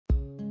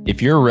If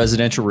you're a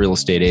residential real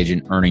estate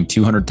agent earning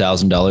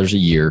 $200,000 a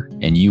year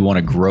and you want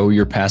to grow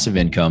your passive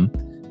income,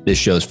 this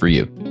show's for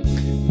you.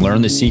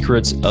 Learn the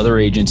secrets other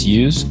agents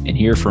use and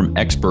hear from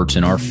experts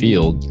in our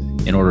field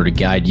in order to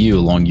guide you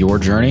along your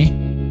journey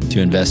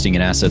to investing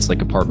in assets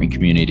like apartment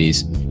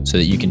communities so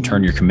that you can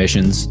turn your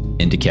commissions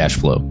into cash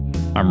flow.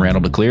 I'm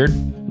Randall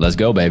DeCleared. Let's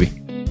go, baby.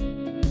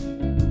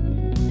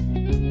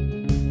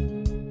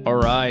 All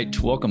right,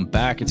 welcome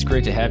back. It's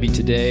great to have you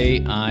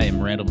today. I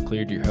am Randall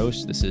DeCleared, your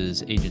host. This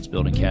is Agents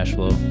Building Cash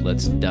Flow.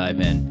 Let's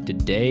dive in.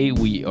 Today,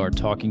 we are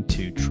talking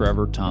to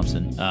Trevor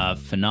Thompson, a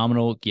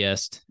phenomenal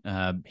guest,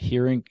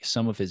 hearing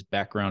some of his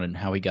background and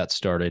how he got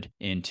started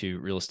into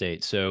real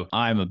estate. So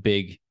I'm a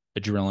big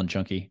adrenaline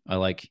junkie. I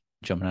like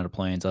jumping out of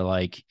planes. I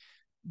like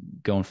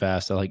going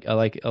fast. I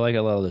like a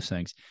lot of those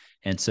things.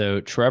 And so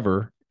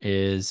Trevor,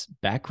 his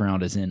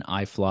background is in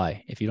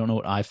iFLY. If you don't know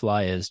what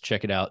iFLY is,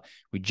 check it out.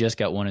 We just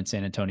got one in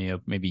San Antonio,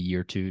 maybe a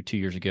year, two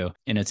years ago.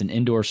 And it's an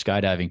indoor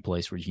skydiving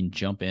place where you can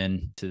jump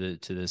in to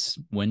this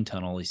wind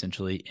tunnel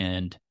essentially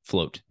and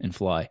float and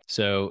fly.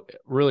 So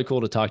really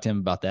cool to talk to him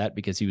about that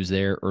because he was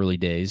there early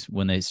days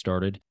when they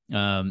started.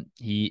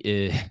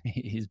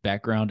 His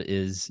background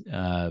is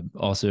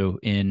also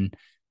in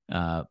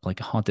like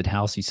a haunted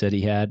house he said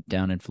he had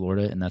down in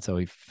Florida. And that's how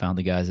he found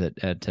the guys at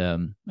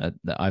the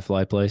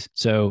iFLY place.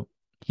 So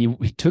he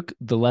took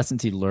the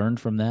lessons he learned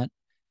from that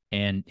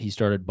and he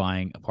started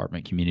buying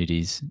apartment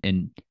communities,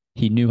 and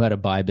he knew how to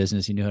buy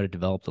business. He knew how to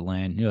develop the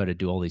land, knew how to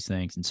do all these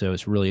things. And so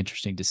it's really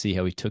interesting to see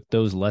how he took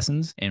those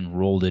lessons and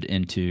rolled it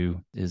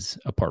into his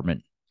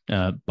apartment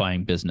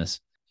buying business.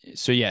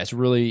 So yeah, it's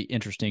really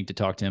interesting to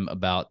talk to him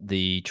about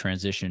the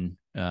transition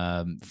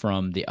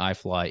from the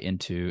iFLY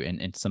into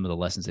and some of the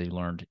lessons that he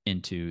learned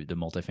into the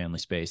multifamily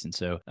space. And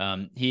so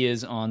he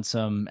is on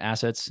some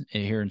assets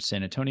here in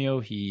San Antonio.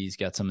 He's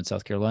got some in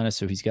South Carolina.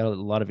 So he's got a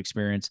lot of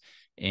experience,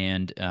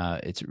 and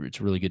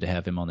it's really good to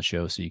have him on the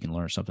show so you can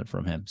learn something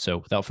from him. So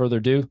without further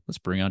ado, let's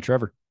bring on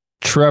Trevor.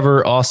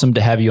 Trevor, awesome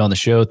to have you on the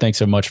show. Thanks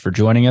so much for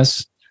joining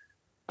us.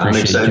 I'm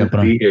excited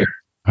to be here.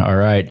 All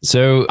right.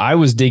 So I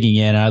was digging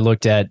in. I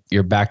looked at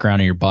your background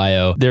and your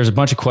bio. There's a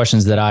bunch of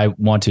questions that I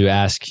want to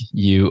ask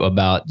you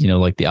about,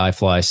 like the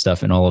iFLY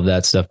stuff and all of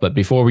that stuff. But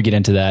before we get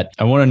into that,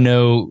 I want to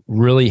know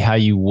really how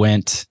you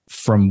went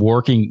from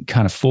working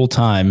kind of full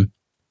time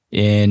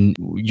in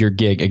your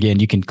gig. Again,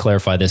 you can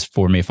clarify this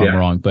for me if I'm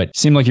wrong, but it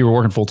seemed like you were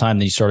working full time.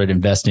 Then you started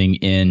investing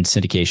in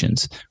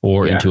syndications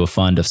or into a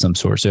fund of some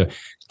sort. So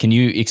can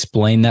you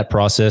explain that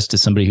process to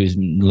somebody who's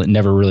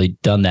never really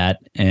done that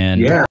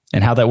and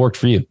how that worked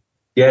for you?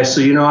 Yeah.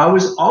 So, I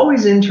was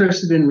always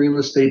interested in real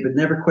estate, but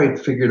never quite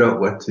figured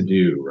out what to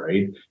do,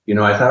 right?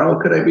 I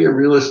thought, could I be a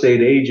real estate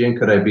agent?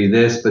 Could I be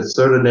this? But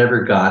sort of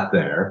never got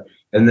there.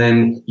 And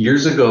then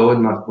years ago,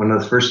 in one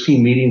of the first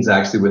team meetings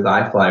actually with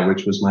iFLY,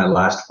 which was my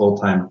last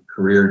full-time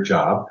career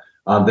job,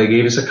 they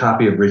gave us a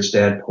copy of Rich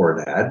Dad,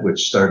 Poor Dad,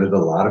 which started a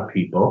lot of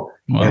people.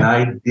 Wow. And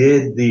I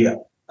did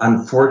the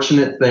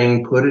unfortunate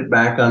thing, put it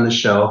back on the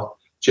shelf.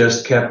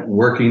 Just kept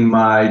working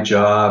my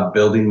job,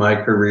 building my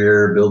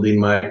career, building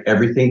my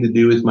everything to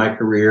do with my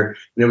career.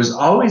 And it was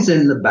always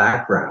in the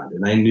background.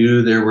 And I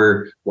knew there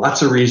were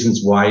lots of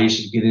reasons why you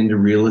should get into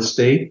real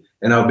estate.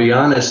 And I'll be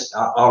honest,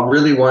 I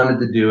really wanted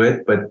to do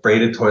it, but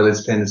afraid of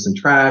toilets, tenants, and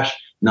trash,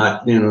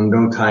 not,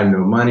 no time,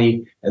 no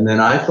money. And then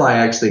iFLY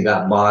actually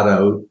got bought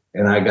out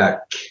and I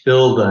got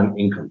killed on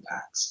income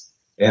tax.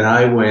 And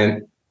I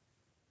went,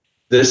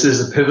 this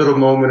is a pivotal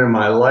moment in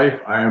my life.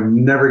 I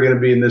am never going to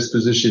be in this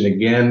position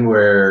again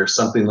where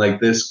something like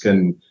this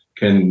can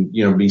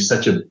be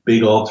such a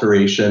big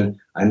alteration.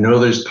 I know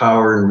there's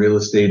power in real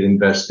estate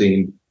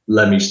investing.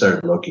 Let me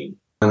start looking.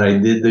 And I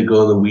did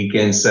the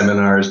weekend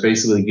seminars,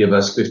 basically give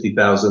us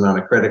 $50,000 on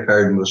a credit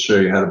card and we'll show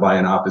you how to buy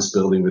an office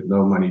building with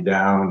no money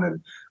down.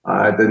 And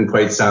it didn't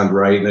quite sound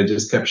right. And I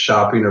just kept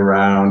shopping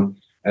around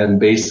and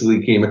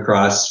basically came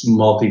across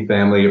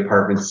multifamily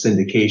apartment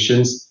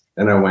syndications.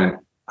 And I went,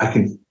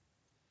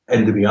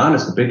 and to be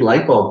honest, a big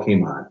light bulb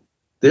came on.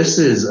 This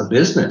is a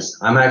business.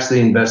 I'm actually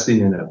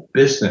investing in a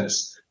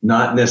business,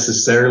 not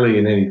necessarily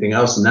in anything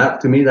else. And that,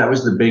 to me, that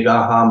was the big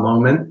aha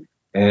moment.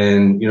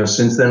 And,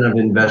 since then I've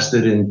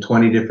invested in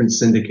 20 different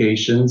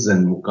syndications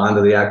and gone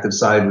to the active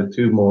side with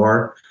 2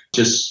 more,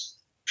 just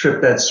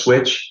tripped that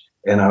switch.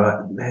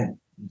 And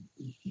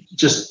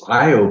just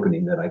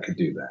eye-opening that I could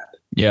do that.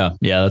 Yeah,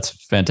 that's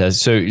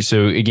fantastic.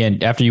 So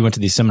again, after you went to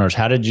these seminars,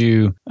 how did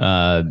you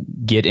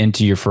get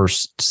into your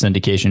first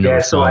syndication? Yeah,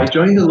 so I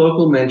joined the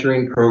local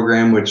mentoring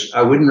program, which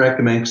I wouldn't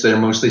recommend because they're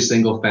mostly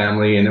single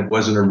family, and it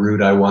wasn't a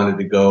route I wanted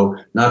to go.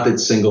 Not that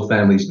single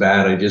family's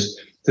bad.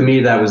 To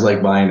me, that was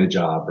like buying a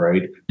job,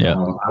 right? Yeah.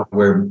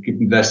 We're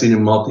investing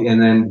in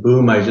and then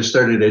boom, I just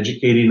started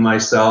educating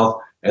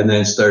myself, and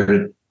then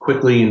started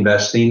quickly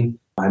investing.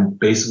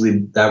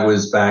 That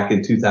was back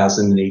in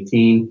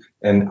 2018,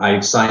 and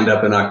I signed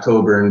up in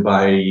October, and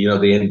by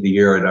the end of the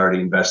year, I'd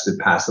already invested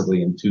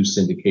passively in 2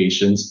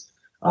 syndications.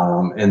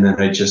 And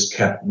then I just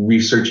kept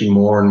researching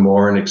more and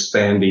more and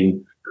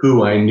expanding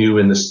who I knew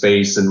in the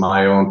space and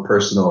my own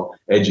personal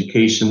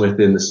education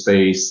within the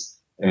space,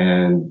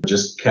 and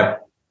just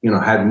kept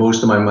had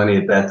most of my money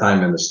at that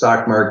time in the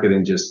stock market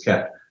and just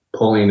kept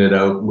pulling it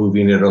out,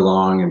 moving it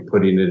along, and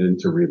putting it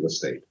into real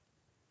estate.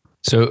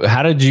 So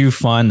how did you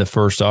find the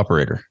first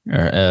operator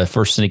or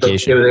first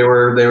syndication?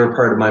 So they were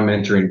part of my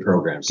mentoring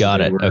program. So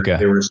Got it. Okay.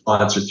 They were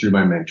sponsored through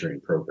my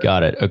mentoring program.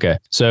 Got it. Okay.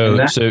 So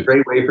that's a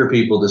great way for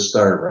people to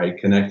start, right?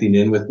 Connecting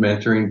in with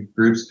mentoring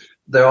groups.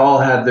 They all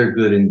have their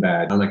good and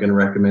bad. I'm not going to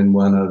recommend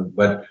one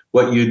but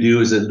what you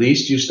do is at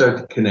least you start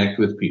to connect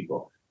with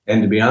people.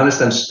 And to be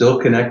honest, I'm still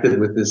connected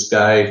with this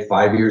guy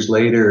 5 years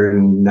later,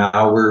 and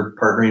now we're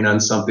partnering on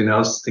something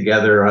else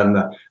together on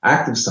the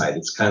active side.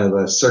 It's kind of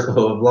a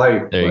circle of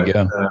life. There you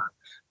go.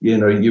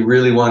 You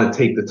really want to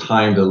take the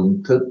time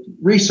to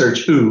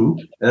research who,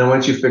 and then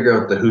once you figure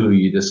out the who,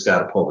 you just got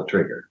to pull the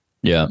trigger.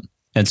 Yeah.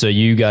 And so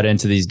you got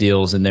into these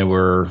deals, and they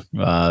were,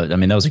 that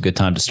was a good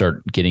time to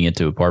start getting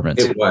into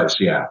apartments. It was,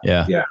 yeah.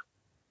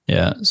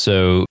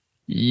 So,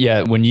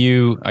 when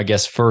you, I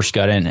guess, first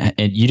got in,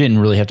 and you didn't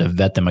really have to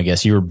vet them, I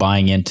guess. You were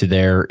buying into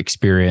their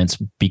experience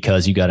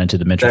because you got into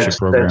the mentorship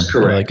program. That's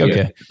correct.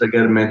 Okay.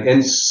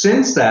 And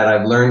since that,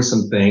 I've learned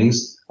some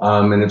things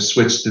and have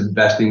switched to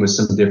investing with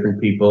some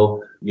different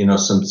people.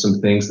 Some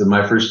things that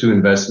my first two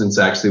investments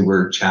actually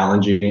were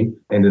challenging.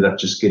 Ended up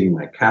just getting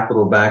my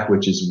capital back,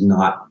 which is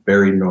not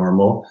very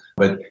normal.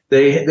 But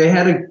they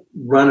had a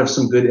run of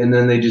some good, and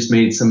then they just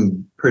made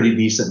some pretty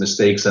decent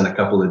mistakes on a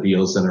couple of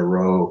deals in a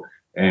row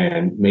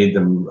and made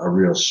them a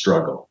real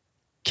struggle.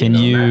 Can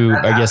you,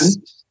 I guess,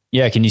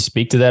 can you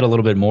speak to that a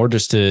little bit more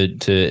just to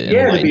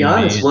be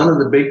honest, one of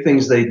the big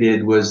things they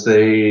did was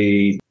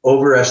they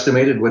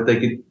overestimated what they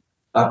could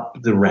up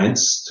the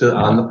rents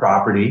on the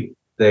property.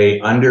 They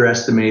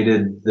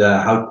underestimated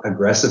how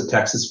aggressive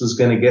Texas was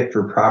going to get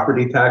for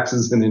property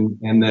taxes, and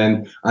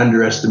then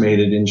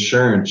underestimated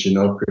insurance,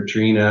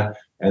 Katrina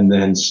and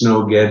then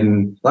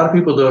Snowgeddon. A lot of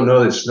people don't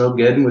know that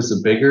Snowgeddon was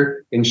a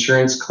bigger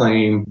insurance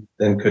claim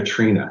than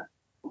Katrina.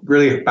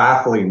 Really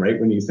baffling, right?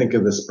 When you think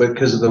of this, but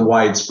because of the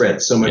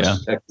widespread, so much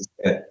Texas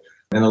hit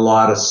and a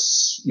lot of,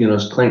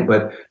 claim.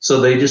 But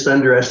so they just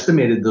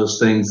underestimated those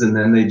things, and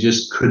then they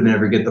just could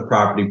never get the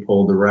property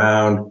pulled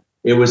around.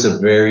 It was a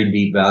very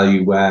deep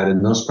value add,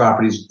 and those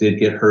properties did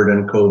get hurt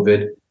on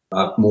COVID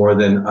more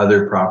than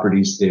other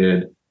properties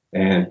did.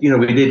 And,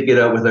 we did get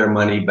out with our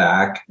money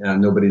back.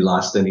 Nobody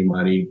lost any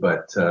money.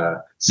 But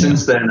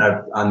since then,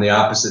 on the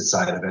opposite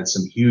side, I've had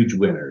some huge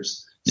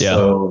winners. Yeah.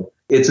 So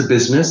it's a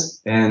business,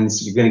 and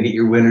so you're going to get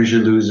your winners,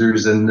 your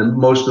losers, and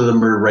most of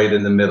them are right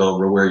in the middle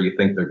where you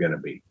think they're going to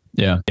be.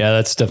 Yeah.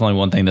 That's definitely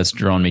one thing that's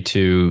drawn me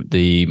to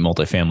the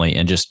multifamily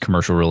and just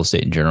commercial real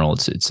estate in general.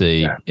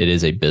 It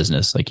is a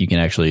business. Like, you can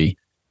actually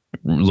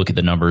look at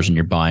the numbers, and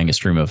you're buying a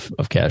stream of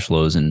cash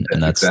flows, and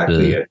that's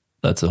exactly it.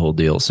 That's the whole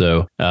deal.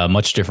 So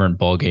much different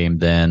ball game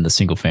than the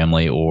single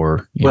family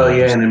or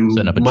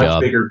and a much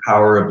job. Bigger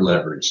power of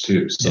leverage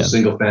too. So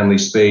single family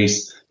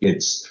space,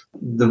 it's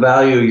the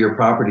value of your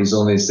property is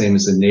only the same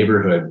as the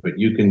neighborhood, but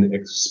you can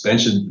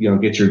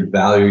get your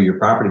value of your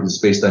property is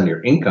based on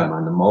your income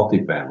on the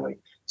multifamily.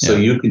 So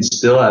you can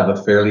still have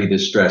a fairly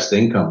distressed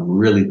income,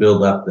 really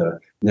build up the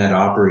net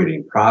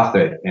operating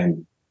profit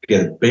and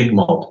get a big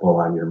multiple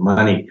on your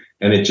money.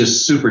 And it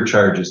just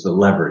supercharges the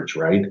leverage,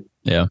 right?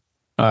 Yeah.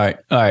 All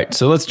right.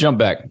 So let's jump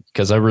back,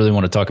 because I really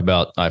want to talk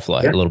about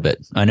iFLY a little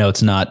bit. I know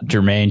it's not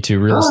germane to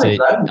real estate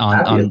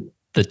on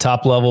the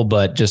top level,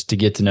 but just to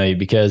get to know you,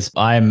 because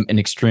I'm an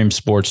extreme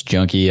sports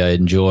junkie. I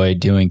enjoy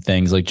doing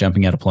things like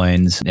jumping out of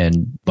planes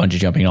and bungee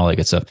jumping and all that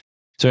good stuff.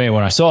 So anyway,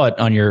 when I saw it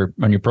on your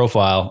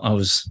profile, I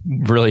was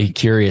really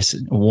curious.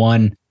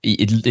 One,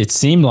 it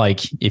seemed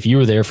like if you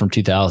were there from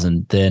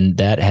 2000,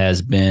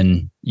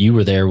 then you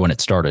were there when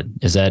it started.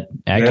 Is that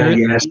accurate?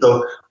 Yeah.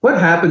 So what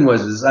happened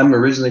was I'm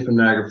originally from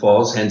Niagara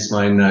Falls, hence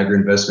my Niagara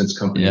Investments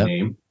Company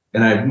name.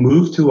 And I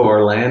moved to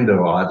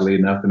Orlando, oddly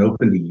enough, and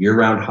opened a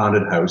year-round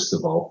haunted house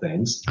of all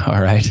things.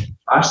 All right.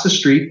 Across the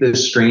street,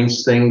 this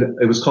strange thing,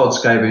 it was called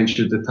Sky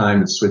Venture at the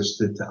time. It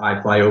switched it to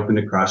iFLY, opened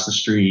across the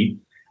street.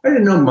 I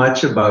didn't know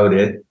much about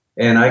it,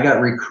 and I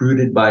got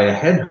recruited by a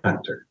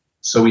headhunter.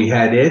 So we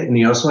had it, and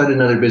he also had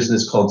another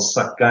business called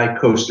Suck Guy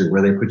Coaster,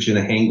 where they put you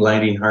in a hang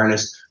gliding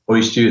harness,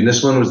 hoist you. And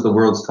this one was the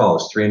world's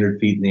tallest, 300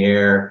 feet in the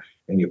air,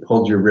 and you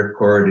pulled your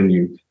ripcord, and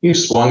you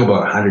swung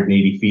about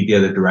 180 feet the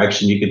other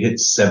direction. You could hit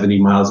 70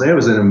 miles. It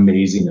was an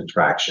amazing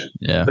attraction.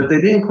 Yeah. But they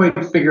didn't quite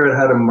figure out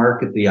how to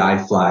market the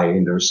iFLY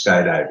indoor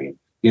skydiving.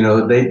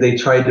 They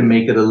tried to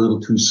make it a little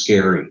too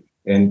scary.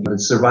 And to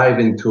survive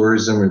in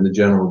tourism or in the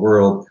general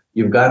world,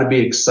 you've got to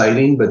be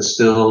exciting, but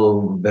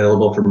still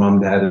available for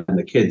mom, dad, and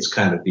the kids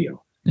kind of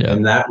deal. Yeah.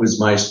 And that was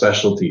my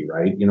specialty,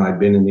 right? I've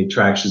been in the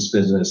attractions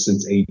business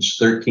since age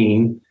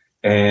 13.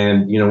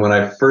 And, when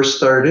I first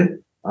started,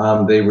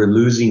 they were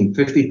losing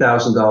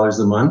 $50,000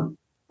 a month.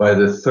 By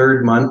the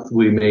third month,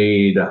 we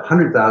made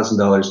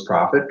 $100,000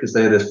 profit because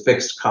they had a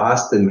fixed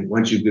cost. And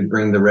once you could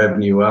bring the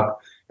revenue up,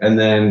 and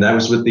then that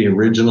was with the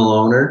original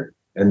owner.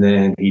 And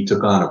then he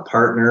took on a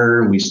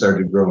partner, and we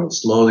started growing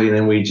slowly. And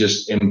then we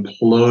just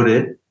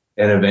imploded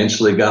and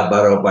eventually got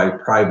bought out by a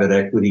private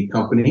equity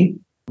company.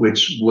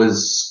 which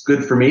was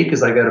good for me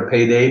because I got a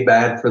payday,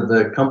 bad for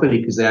the company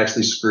because they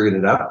actually screwed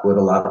it up, what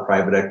a lot of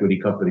private equity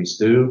companies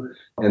do.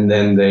 And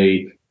then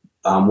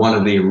one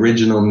of the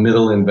original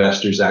middle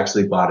investors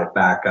actually bought it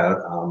back out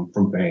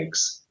from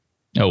banks.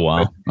 Oh,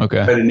 wow.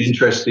 Okay. But an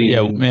interesting...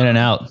 Yeah, in and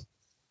out.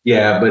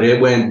 Yeah, but it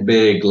went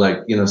big,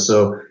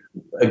 so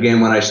again,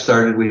 when I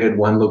started, we had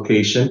one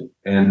location.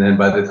 And then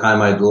by the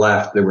time I'd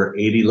left, there were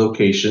 80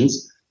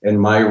 locations. And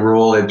my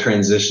role had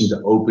transitioned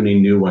to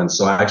opening new ones.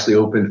 So I actually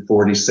opened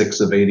 46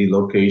 of 80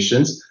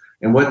 locations.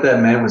 And what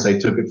that meant was I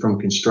took it from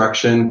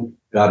construction,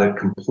 got it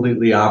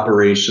completely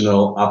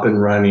operational, up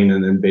and running,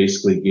 and then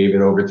basically gave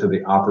it over to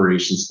the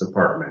operations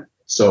department.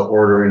 So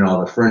ordering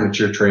all the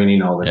furniture,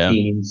 training all the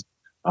teams.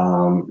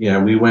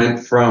 We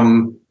went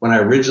from, when I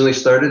originally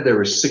started, there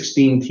were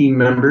 16 team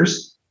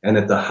members. And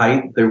at the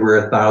height, there were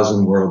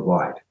 1,000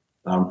 worldwide.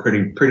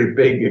 Pretty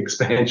big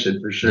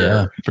expansion for sure.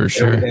 Yeah, for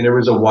sure. And it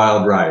was a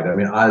wild ride. I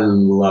mean, I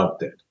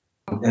loved it.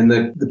 And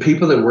the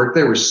people that worked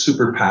there were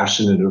super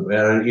passionate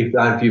about it.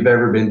 If you've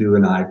ever been to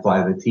an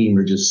iFLY, the team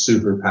are just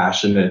super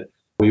passionate.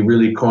 We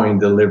really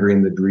coined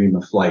delivering the dream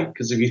of flight.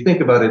 Because if you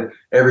think about it,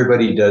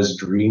 everybody does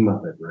dream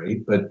of it, right?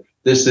 But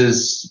this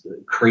is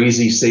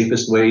crazy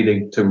safest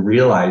way to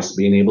realize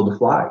being able to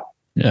fly.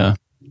 Yeah.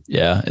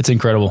 Yeah, it's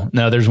incredible.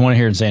 Now, there's one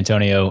here in San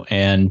Antonio,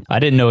 and I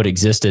didn't know it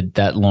existed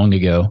that long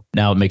ago.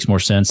 Now it makes more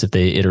sense if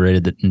they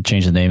iterated it and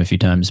changed the name a few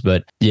times.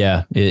 But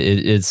yeah,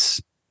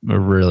 it's a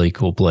really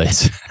cool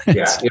place.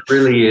 Yeah, it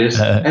really is.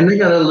 And they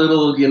got a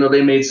little,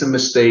 they made some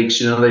mistakes.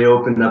 They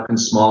opened up in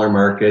smaller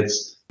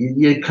markets.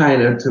 You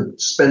kind of, to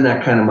spend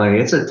that kind of money,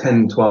 it's a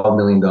 $10, $12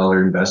 million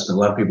investment. A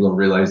lot of people don't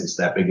realize it's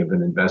that big of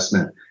an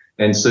investment.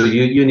 And so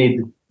you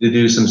need to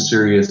do some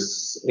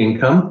serious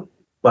income.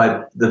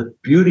 But the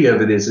beauty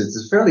of it is it's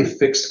a fairly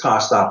fixed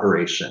cost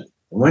operation.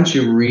 And once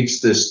you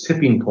reach this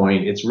tipping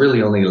point, it's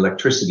really only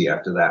electricity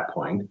after that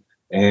point.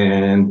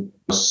 And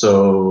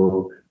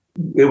so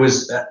it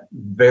was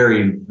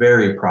very,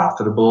 very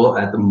profitable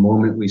at the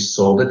moment we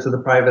sold it to the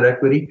private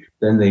equity.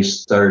 Then they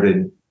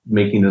started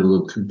making it a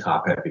little too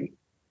top heavy.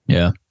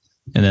 Yeah.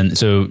 And then,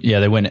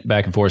 they went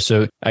back and forth.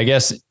 So I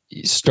guess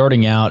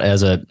starting out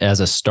as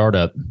a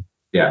startup,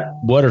 yeah,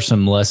 what are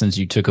some lessons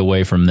you took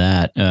away from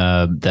that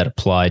that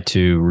apply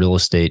to real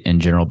estate in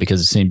general?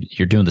 Because it seems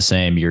you're doing the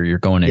same. You're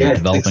going and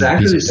developing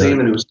exactly the same,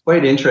 and it was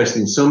quite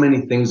interesting. So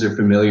many things are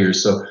familiar.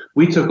 So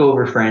we took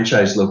over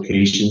franchise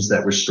locations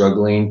that were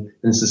struggling,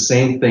 and it's the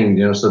same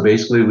thing. So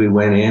basically, we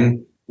went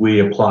in. We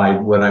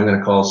applied what I'm going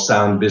to call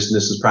sound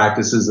business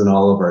practices in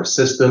all of our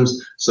systems.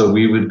 So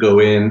we would go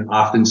in,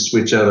 often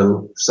switch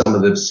out some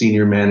of the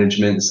senior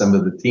management, some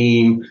of the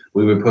team.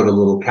 We would put a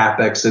little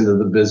CapEx into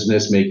the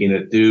business, making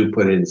it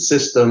put in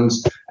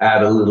systems,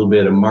 add a little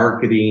bit of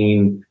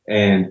marketing.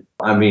 And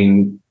I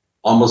mean,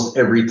 almost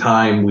every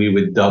time we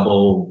would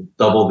double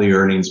the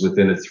earnings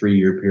within a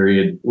 3-year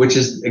period, which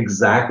is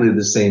exactly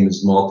the same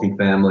as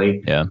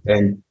multifamily. Yeah.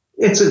 And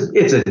it's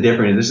a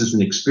different, this is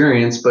an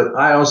experience, but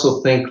I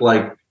also think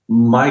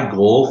my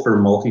goal for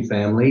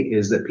multifamily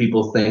is that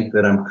people think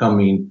that I'm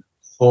coming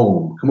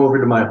home, come over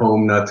to my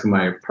home, not to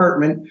my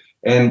apartment.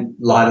 And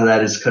a lot of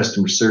that is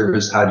customer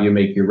service. How do you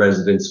make your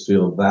residents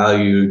feel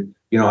valued?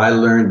 I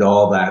learned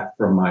all that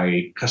from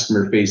my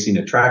customer facing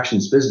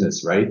attractions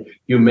business, right?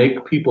 You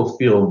make people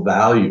feel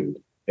valued.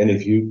 And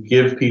if you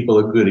give people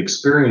a good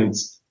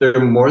experience,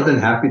 they're more than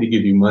happy to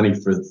give you money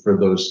for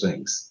those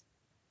things.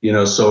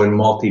 So in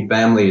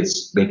multifamily,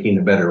 it's making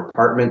a better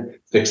apartment,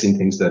 fixing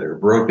things that are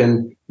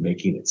broken,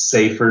 making it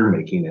safer,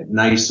 making it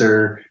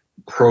nicer,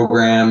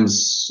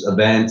 programs,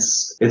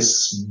 events.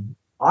 It's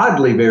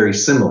oddly very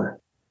similar.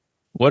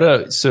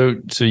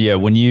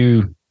 When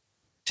you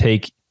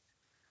take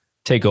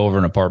over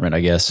an apartment, I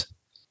guess,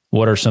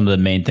 what are some of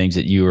the main things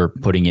that you are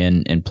putting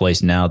in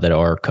place now that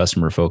are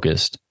customer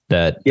focused?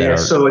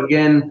 So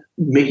again,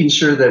 making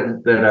sure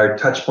that our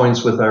touch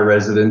points with our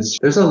residents,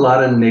 there's a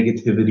lot of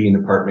negativity in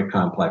apartment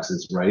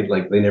complexes, right?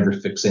 Like they never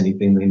fix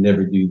anything. They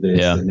never do this.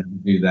 They never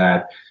do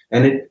that.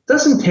 And it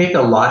doesn't take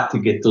a lot to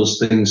get those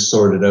things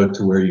sorted out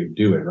to where you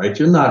do it, right?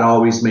 You'll not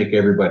always make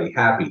everybody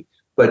happy,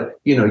 but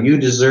you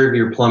deserve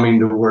your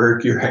plumbing to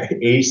work, your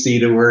AC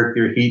to work,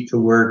 your heat to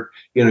work.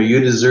 You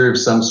deserve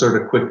some sort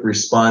of quick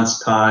response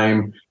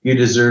time. You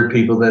deserve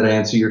people that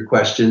answer your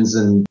questions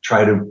and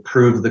try to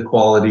improve the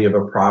quality of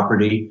a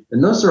property.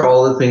 And those are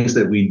all the things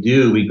that we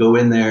do. We go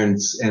in there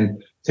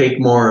and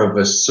take more of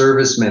a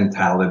service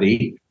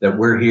mentality that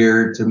we're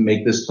here to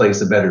make this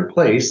place a better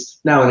place.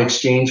 Now, in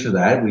exchange for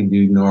that, we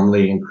do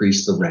normally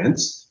increase the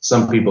rents.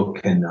 Some people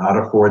cannot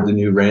afford the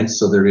new rents,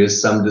 so there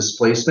is some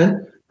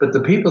displacement. But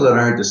the people that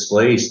aren't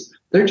displaced,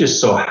 they're just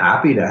so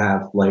happy to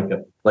have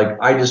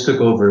I just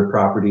took over a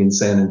property in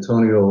San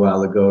Antonio a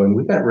while ago, and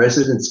we got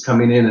residents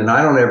coming in, and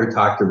I don't ever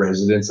talk to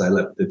residents. I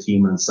let the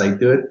team on site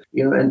do it,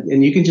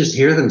 and you can just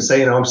hear them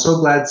saying, "Oh, I'm so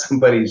glad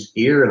somebody's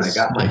here, and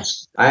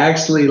I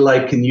actually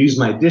can use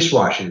my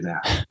dishwasher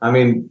now." I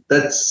mean,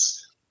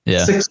 that's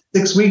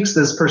 6 weeks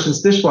this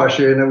person's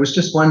dishwasher, and it was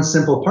just one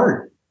simple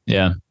part.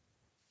 Yeah.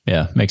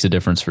 Yeah, makes a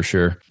difference for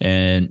sure.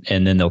 And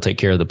then they'll take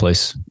care of the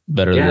place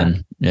better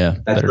than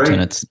better right.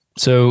 tenants.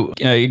 So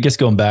I guess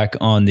going back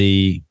on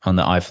the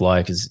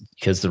iFLY,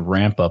 because the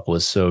ramp up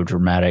was so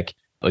dramatic.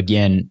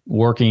 Again,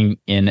 working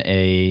in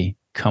a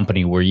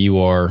company where you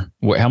are,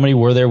 how many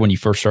were there when you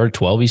first started?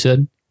 12, you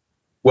said?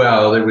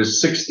 Well, there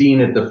was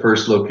 16 at the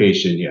first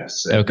location.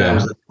 Yes. Okay. That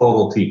was the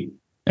total team.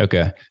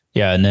 Okay.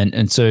 Yeah.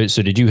 So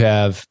did you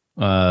have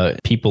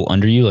people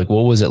under you? Like,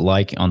 what was it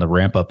like on the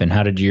ramp up, and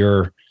how did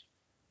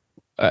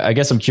I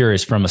guess I'm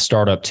curious from a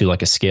startup to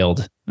like a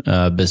scaled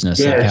business,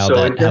 Yeah, like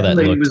so it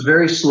it was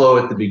very slow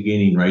at the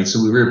beginning, right?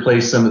 So we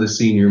replaced some of the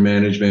senior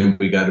management.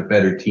 We got a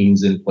better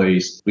teams in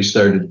place. We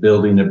started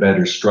building a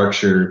better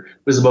structure.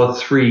 It was about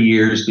 3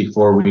 years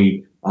before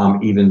we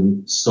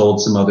even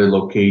sold some other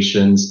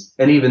locations.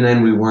 And even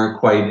then we weren't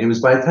quite, it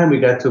was by the time we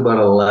got to about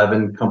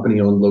 11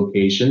 company-owned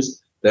locations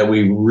that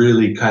we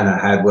really kind of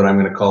had what I'm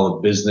going to call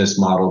a business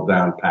model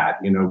down pat.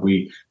 You know,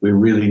 we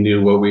really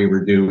knew what we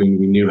were doing.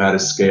 We knew how to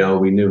scale.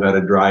 We knew how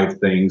to drive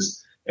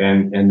things.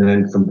 And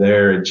then from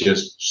there, it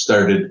just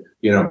started,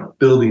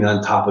 building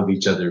on top of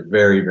each other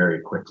very,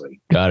 very quickly.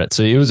 Got it.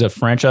 So it was a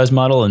franchise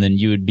model, and then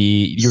you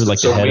were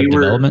like the head of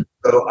development?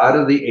 So out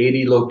of the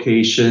 80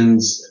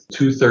 locations,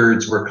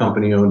 2/3 were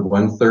company owned,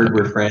 1/3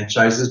 were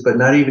franchises, but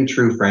not even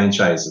true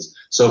franchises.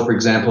 So for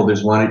example,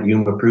 there's one at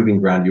Yuma Proving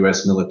Ground,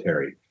 U.S.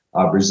 military.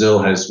 Brazil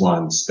has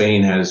one,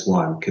 Spain has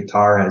one,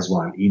 Qatar has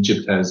one,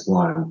 Egypt has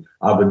one,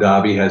 Abu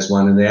Dhabi has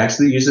one, and they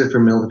actually use it for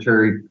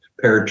military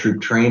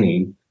paratroop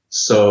training.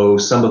 So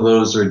some of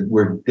those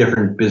were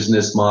different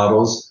business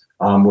models.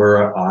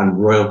 We're on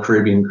Royal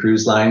Caribbean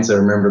Cruise Lines. I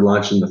remember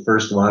launching the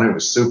first one. It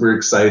was super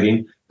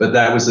exciting, but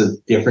that was a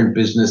different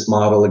business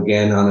model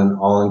again on an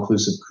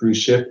all-inclusive cruise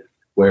ship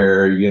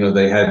where,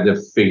 they had to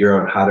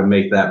figure out how to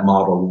make that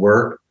model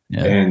work.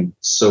 Yeah. And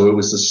so it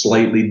was a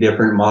slightly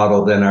different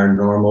model than our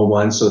normal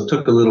one. So it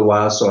took a little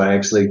while. So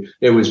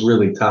it was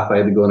really tough. I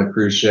had to go on a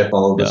cruise ship,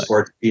 all of the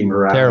sports team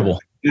around. Terrible.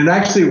 It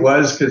actually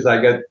was because I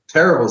got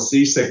terrible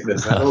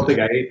seasickness. I don't think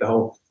I ate the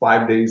whole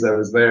 5 days I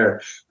was there,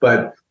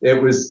 but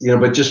it was,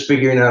 but just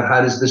figuring out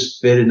how does this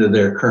fit into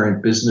their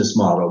current business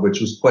model,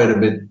 which was quite a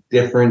bit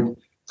different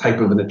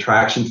type of an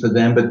attraction for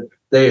them, but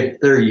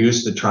they're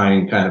used to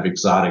trying kind of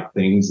exotic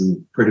things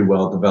and pretty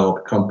well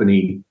developed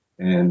company.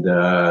 And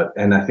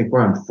I think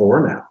we're on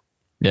 4 now.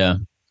 Yeah,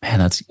 man,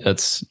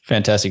 that's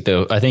fantastic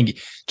though. I think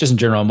just in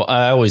general,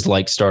 I always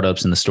like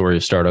startups and the story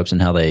of startups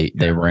and how they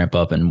ramp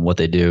up and what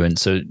they do. And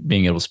so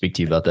being able to speak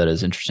to you about that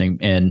is interesting.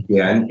 And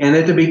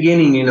at the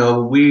beginning,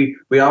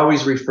 we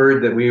always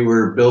referred that we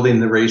were building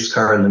the race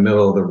car in the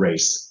middle of the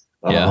race.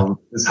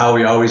 Is how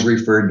we always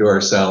referred to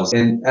ourselves.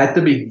 And at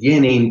the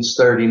beginning,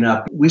 starting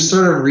up, we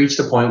sort of reached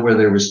a point where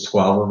there was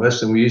 12 of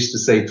us, and we used to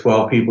say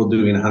 12 people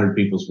doing 100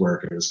 people's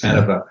work. It was kind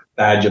of a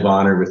badge of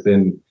honor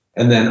within.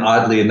 And then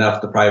oddly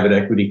enough, the private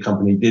equity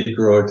company did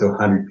grow it to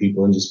 100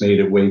 people and just made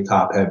it way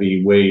top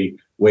heavy,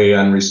 way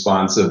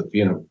unresponsive.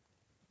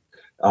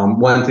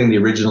 One thing the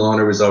original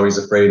owner was always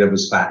afraid of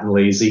was fat and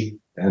lazy.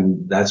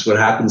 And that's what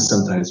happens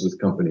sometimes with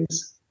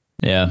companies.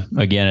 Yeah.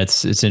 Again,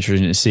 it's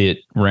interesting to see it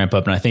ramp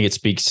up. And I think it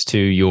speaks to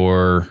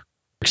your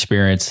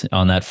experience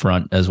on that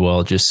front as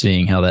well, just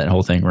seeing how that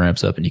whole thing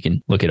ramps up, and you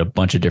can look at a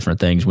bunch of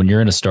different things. When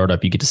you're in a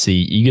startup, you get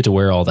to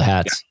wear all the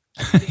hats.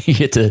 Yeah. You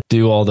get to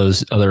do all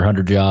those other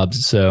 100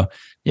 jobs. So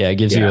yeah, it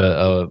gives you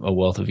a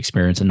wealth of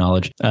experience and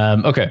knowledge.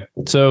 Okay.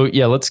 So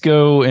yeah, let's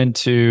go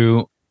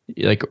into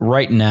like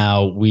right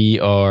now we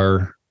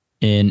are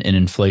in an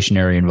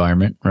inflationary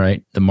environment,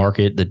 right?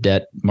 The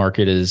debt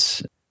market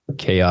is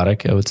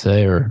chaotic, I would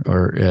say, or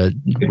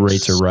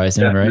rates are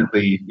rising, right?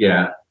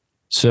 Yeah.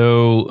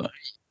 So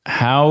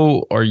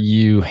how are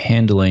you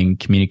handling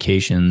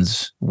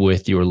communications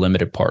with your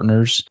limited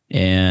partners,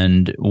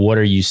 and what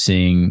are you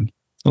seeing?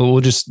 Well,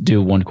 we'll just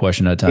do one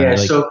question at a time.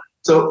 Yeah.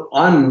 So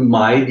on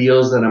my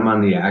deals that I'm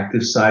on the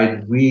active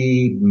side,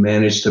 we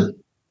managed to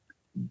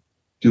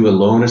do a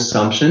loan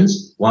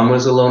assumptions. One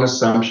was a loan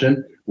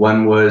assumption.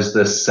 One was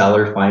the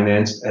seller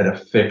financed at a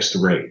fixed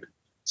rate.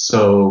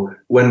 So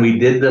when we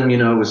did them, it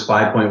was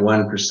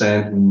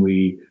 5.1%, and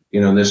we,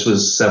 this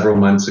was several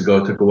months ago.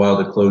 It took a while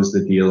to close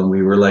the deal, and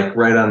we were like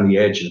right on the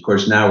edge. And of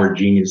course, now we're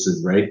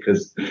geniuses, right?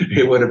 Because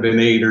it would have been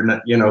 8 or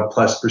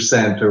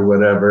 +% or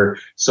whatever.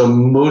 So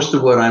most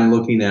of what I'm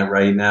looking at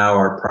right now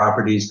are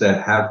properties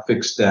that have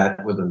fixed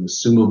debt with an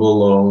assumable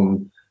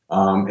loan,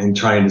 and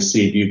trying to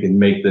see if you can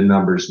make the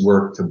numbers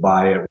work to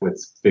buy it with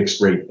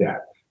fixed rate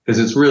debt. Because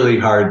it's really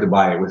hard to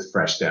buy it with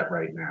fresh debt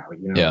right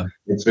now.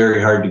 It's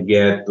very hard to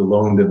get. The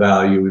loan to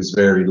value is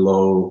very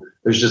low.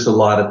 There's just a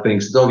lot of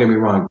things. Don't get me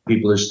wrong.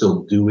 People are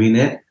still doing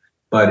it,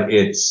 but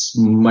it's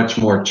much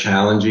more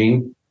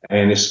challenging.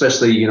 And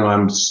especially,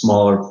 I'm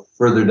smaller,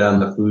 further down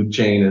the food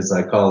chain, as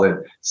I call it.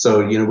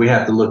 So, we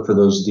have to look for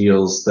those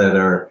deals that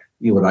are,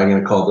 what I'm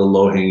going to call the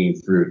low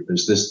hanging fruit.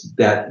 There's this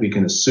debt. We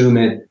can assume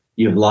it.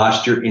 You've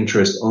lost your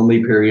interest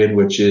only period,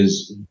 which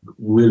is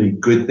really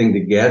good thing to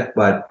get,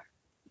 but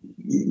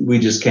we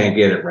just can't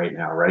get it right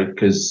now, right?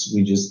 Because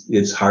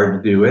it's hard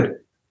to do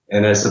it.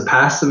 And as a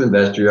passive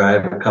investor, I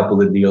have a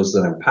couple of deals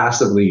that I'm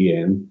passively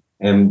in,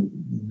 and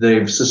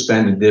they've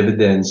suspended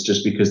dividends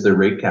just because their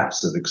rate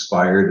caps have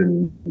expired,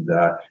 and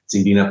it's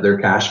eating up their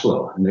cash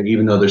flow. And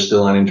even though they're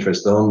still on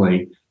interest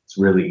only, it's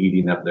really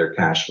eating up their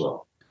cash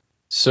flow.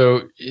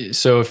 So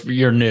if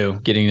you're new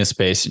getting into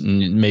space,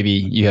 and maybe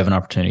you have an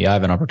opportunity, I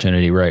have an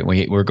opportunity, right?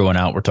 We're going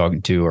out, we're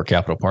talking to our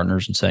capital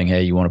partners and saying,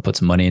 hey, you want to put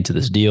some money into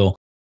this deal?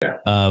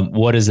 Yeah.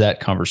 What is that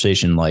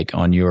conversation like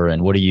on your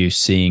end? What are you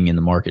seeing in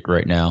the market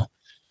right now?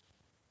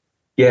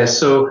 Yeah,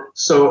 so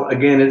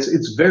again,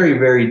 it's very,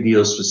 very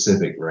deal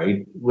specific,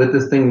 right? With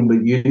the thing,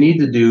 but you need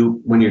to do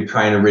when you're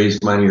trying to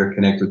raise money or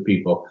connect with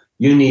people,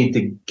 you need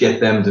to get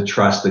them to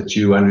trust that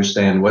you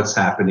understand what's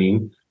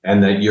happening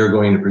and that you're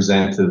going to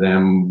present to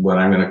them what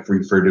I'm going to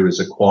refer to as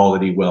a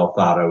quality, well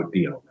thought out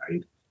deal,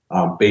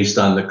 right? Based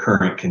on the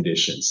current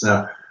conditions.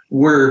 Now,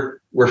 we're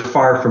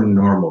far from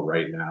normal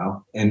right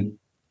now, and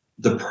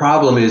the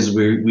problem is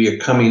we are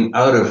coming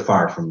out of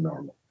far from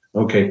normal.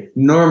 Okay,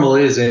 normal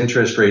is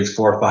interest rates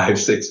 4, 5,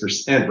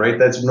 6%, right?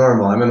 That's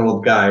normal. I'm an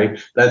old guy.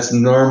 That's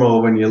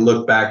normal when you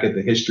look back at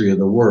the history of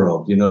the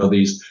world. You know,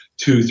 these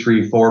 2,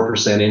 3,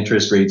 4%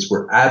 interest rates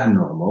were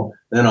abnormal.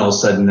 Then all of a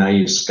sudden now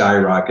you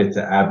skyrocket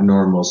to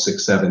abnormal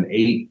 6, 7,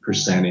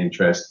 8%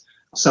 interest.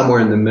 Somewhere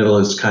in the middle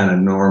is kind of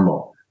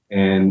normal.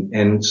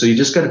 And so you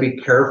just got to be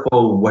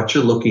careful what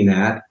you're looking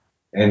at,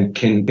 and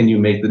can you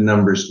make the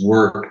numbers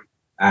work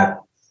at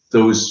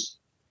those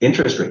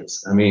interest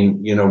rates. I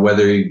mean, you know,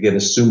 whether you get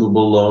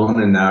assumable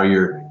loan and now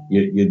you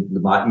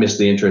miss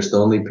the interest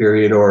only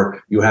period,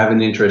 or you have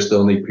an interest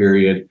only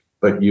period,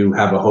 but you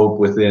have a hope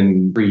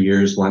within 3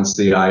 years, once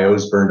the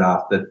IO's burned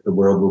off, that the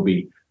world will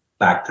be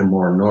back to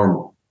more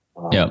normal.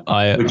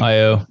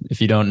 IO,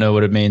 if you don't know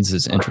what it means,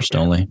 is interest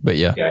only, but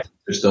yeah,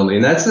 interest only.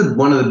 And that's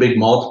one of the big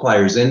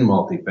multipliers in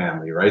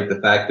multifamily, right?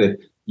 The fact that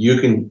you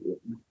can,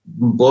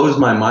 blows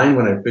my mind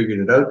when I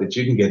figured it out, that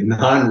you can get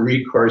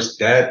non-recourse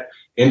debt,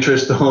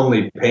 interest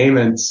only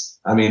payments.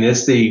 I mean,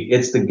 it's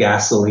the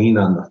gasoline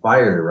on the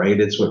fire, right?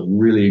 It's what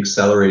really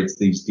accelerates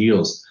these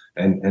deals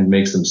and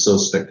makes them so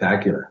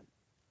spectacular.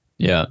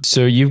 Yeah.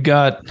 So you've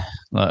got,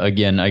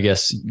 again, I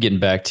guess getting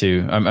back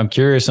to, I'm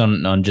curious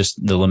on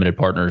just the limited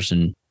partners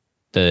and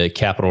the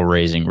capital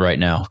raising right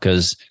now,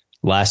 because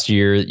last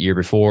year, the year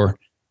before,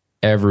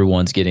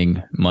 everyone's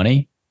getting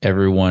money.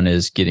 Everyone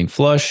is getting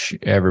flush.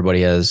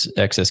 Everybody has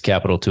excess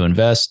capital to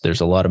invest.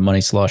 There's a lot of money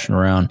sloshing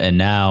around. And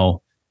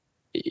now,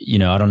 you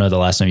know, I don't know the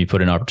last time you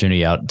put an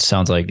opportunity out. It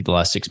sounds like the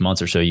last 6 months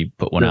or so you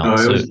put one out.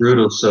 No, it was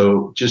brutal.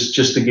 So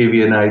just to give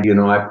you an idea, you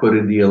know, I put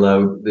a deal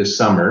out this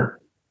summer,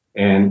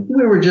 and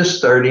we were just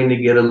starting to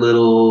get a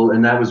little,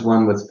 and that was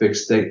one with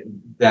fixed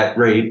that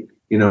rate,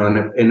 you know, and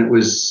it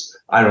was,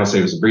 I don't want to say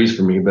it was a breeze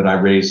for me, but I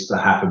raised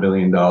 $500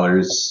 million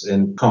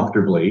and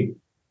comfortably.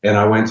 And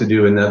I went to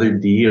do another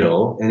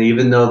deal, and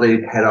even though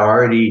they had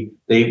already,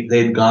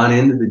 they'd gone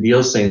into the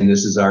deal saying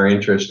this is our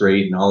interest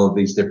rate and all of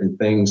these different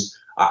things,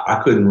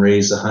 I couldn't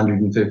raise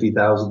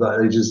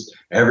 $150,000. Just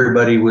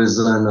everybody was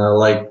in a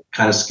like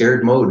kind of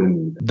scared mode,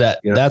 and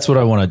that's what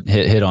I want to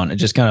hit on. It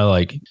just kind of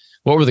like,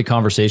 what were the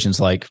conversations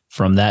like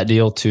from that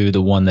deal to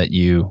the one that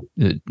you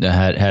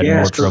had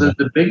more trouble?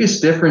 The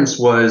biggest difference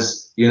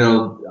was, you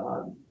know,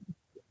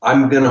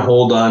 I'm going to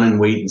hold on and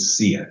wait and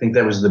see. I think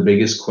that was the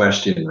biggest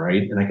question,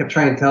 right? And I kept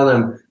trying to tell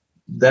them,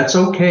 that's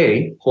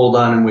okay. Hold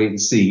on and wait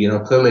and see. You know,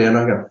 clearly I'm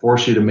not going to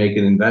force you to make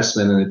an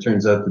investment and it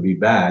turns out to be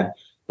bad.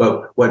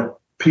 But what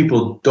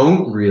people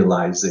don't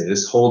realize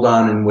is, hold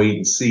on and wait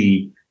and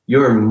see.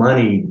 Your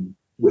money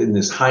in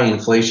this high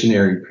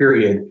inflationary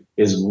period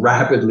is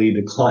rapidly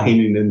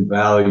declining in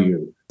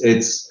value.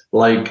 It's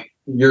like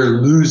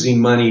you're losing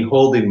money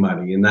holding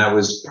money. And that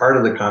was part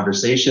of the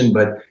conversation,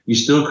 but you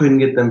still couldn't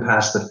get them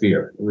past the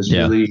fear. It was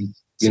really,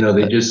 you know,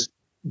 they just,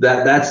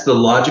 that's the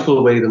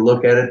logical way to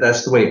look at it.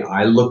 That's the way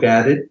I look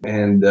at it.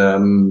 And,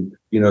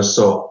 you know,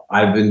 so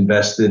I've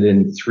invested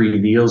in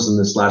 3 deals in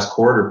this last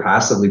quarter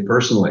passively,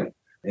 personally.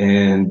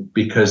 And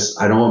because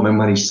I don't want my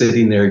money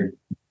sitting there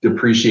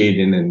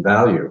depreciating in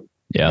value.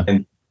 Yeah.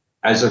 And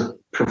as a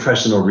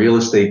professional real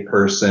estate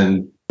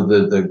person,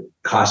 the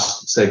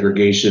cost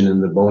segregation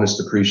and the bonus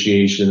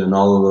depreciation and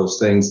all of those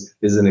things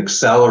is an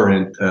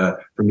accelerant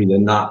for me to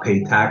not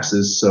pay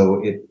taxes.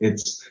 So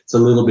it's a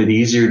little bit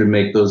easier to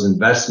make those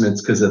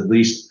investments, because at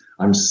least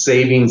I'm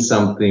saving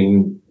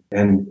something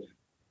and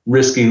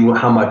risking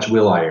how much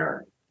will I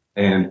earn.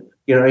 And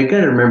you know, you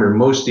got to remember,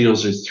 most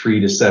deals are 3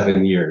 to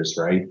 7 years,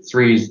 right?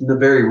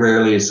 Very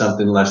rarely is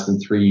something less than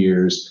 3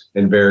 years,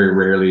 and very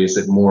rarely is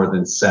it more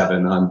than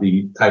 7 on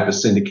the type of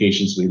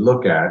syndications we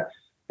look at.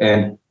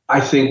 And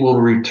I think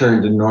we'll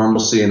return to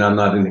normalcy. And I'm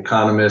not an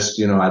economist,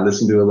 you know, I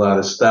listen to a lot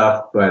of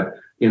stuff, but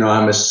you know,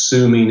 I'm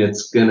assuming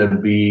it's going to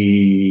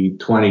be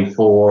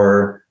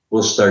 24.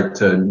 We'll start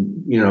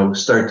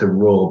to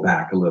roll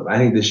back a little. I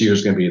think this year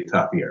is going to be a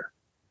tough year.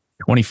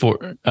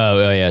 24.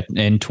 Oh yeah,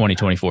 in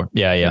 2024.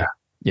 Yeah.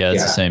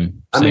 It's the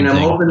same. I mean, I'm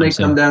hoping they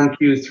come down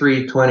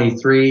Q3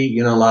 23.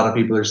 You know, a lot of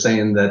people are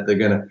saying that they're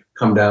going to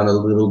come down a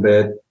little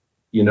bit.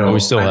 You know, we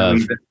still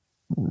have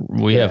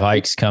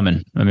hikes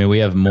coming. I mean, we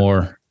have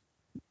more.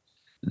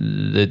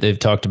 they've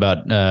talked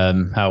about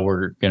how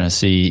we're going to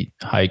see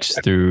hikes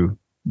through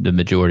the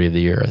majority of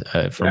the year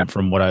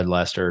from what I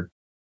last heard.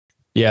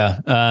 Yeah.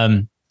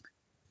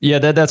 Yeah,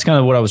 that's kind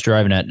of what I was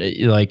driving at.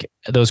 Like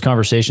those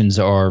conversations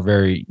are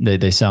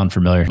they sound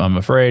familiar, I'm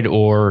afraid,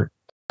 or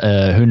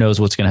who knows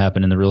what's going to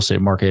happen in the real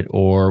estate market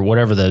or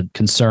whatever the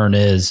concern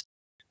is.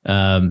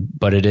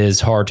 But it is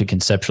hard to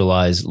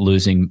conceptualize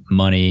losing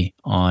money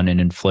on an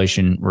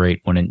inflation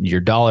rate when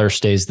your dollar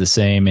stays the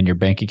same in your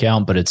bank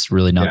account, but it's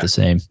really not the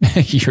same.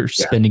 Your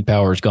spending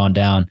power has gone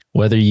down,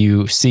 whether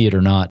you see it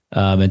or not.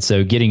 And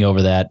so getting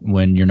over that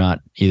when you're not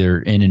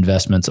either in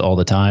investments all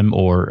the time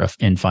or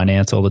in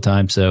finance all the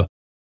time. So,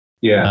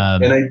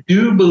 and I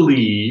do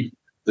believe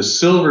the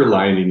silver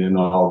lining in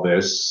all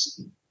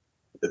this,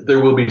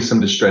 there will be some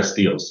distressed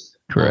deals.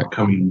 Correct.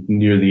 Coming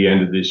near the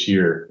end of this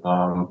year.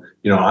 I'm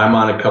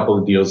on a couple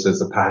of deals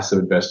as a passive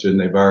investor, and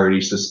they've already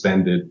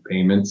suspended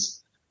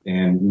payments,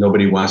 and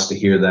nobody wants to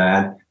hear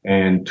that.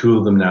 And two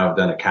of them now have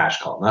done a cash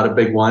call, not a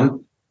big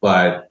one,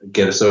 but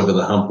get us over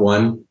the hump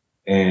one.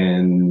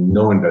 And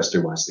no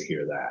investor wants to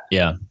hear that.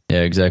 Yeah,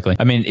 exactly.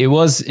 I mean, it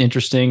was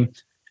interesting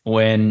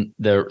when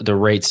the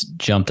rates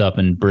jumped up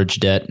and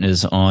bridge debt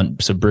is on.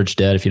 So bridge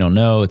debt, if you don't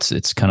know,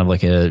 it's kind of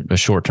like a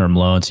short-term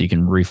loan. So you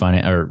can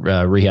refinance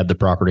or rehab the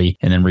property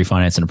and then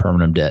refinance in a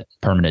permanent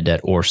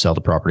debt or sell the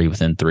property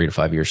within 3 to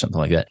 5 years, something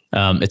like that.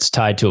 It's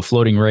tied to a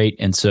floating rate.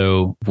 And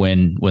so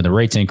when the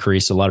rates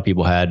increased, a lot of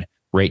people had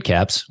rate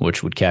caps,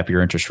 which would cap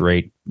your interest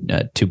rate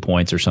 2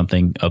 points or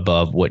something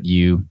above what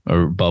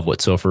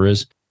SOFR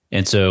is.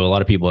 And so a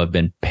lot of people have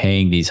been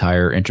paying these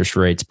higher interest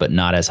rates, but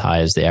not as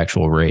high as the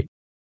actual rate.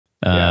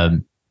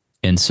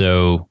 And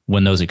so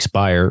when those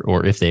expire,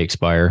 or if they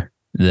expire,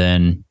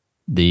 then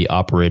the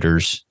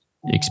operators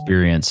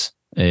experience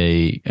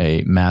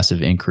a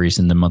massive increase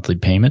in the monthly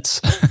payments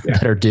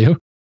that are due.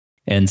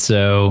 And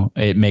so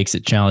it makes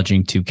it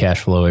challenging to cash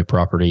flow a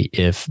property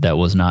if that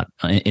was not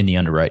in the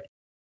underwrite.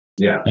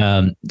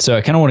 Yeah. So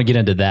I kind of want to get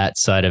into that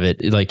side of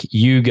it. Like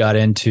you got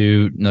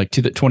into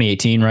to the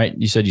 2018, right?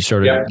 You said you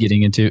started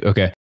getting into,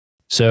 okay.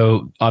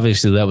 So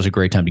obviously that was a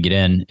great time to get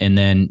in, and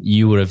then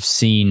you would have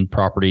seen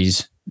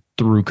properties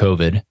through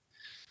COVID.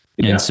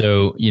 Yeah. And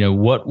so,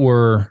 what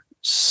were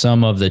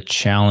some of the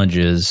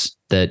challenges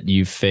that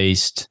you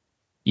faced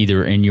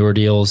either in your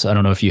deals? I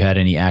don't know if you had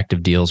any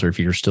active deals or if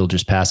you're still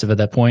just passive at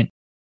that point,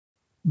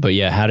 but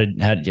yeah,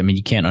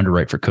 you can't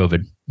underwrite for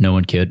COVID. No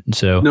one could.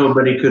 So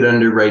nobody could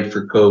underwrite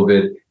for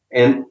COVID.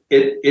 And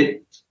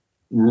it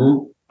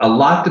a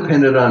lot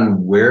depended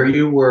on where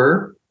you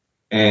were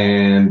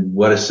and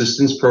what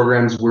assistance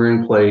programs were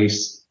in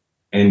place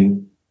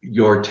and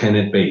your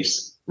tenant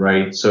base,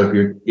 right? So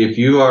if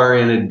you are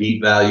in a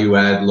deep value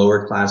add,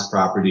 lower class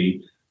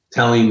property,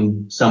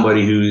 telling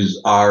somebody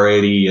who's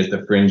already at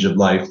the fringe of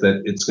life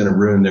that it's going to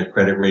ruin their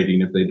credit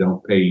rating if they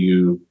don't pay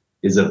you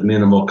is of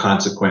minimal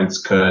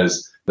consequence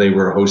because they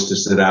were a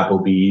hostess at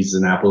Applebee's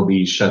and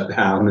Applebee's shut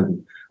down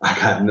and I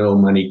got no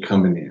money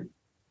coming in.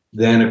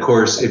 Then, of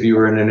course, if you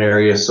were in an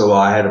area, so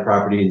I had a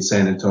property in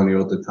San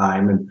Antonio at the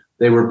time, and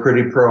they were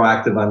pretty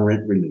proactive on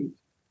rent relief.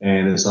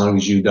 And as long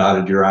as you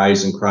dotted your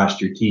I's and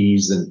crossed your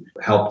T's and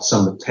helped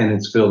some of the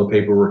tenants fill the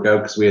paperwork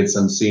out, because we had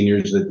some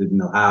seniors that didn't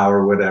know how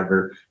or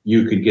whatever,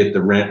 you could get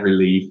the rent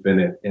relief, and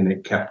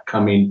it kept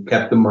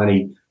the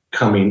money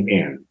coming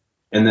in.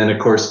 And then, of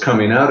course,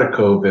 coming out of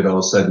COVID, all of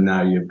a sudden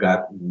now you've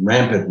got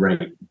rampant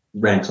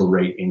rental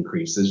rate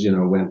increases,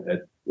 went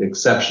at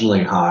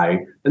exceptionally high.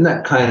 And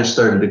that kind of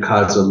started to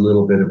cause a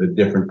little bit of a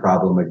different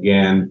problem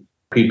again.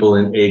 People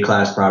in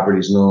A-class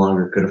properties no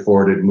longer could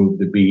afford it, moved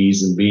to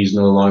Bs, and Bs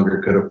no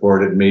longer could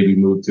afford it, maybe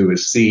moved to a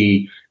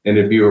C. And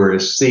if you were a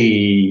C,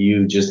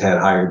 you just had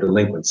higher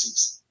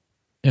delinquencies.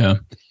 Yeah.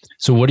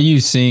 So what are you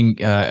seeing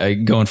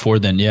going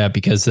forward then? Yeah,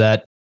 because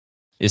that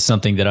is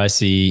something that I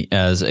see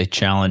as a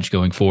challenge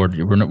going forward.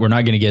 We're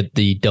not going to get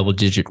the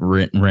double-digit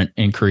rent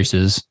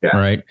increases,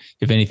 right?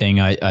 If anything,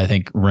 I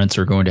think rents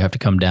are going to have to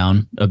come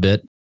down a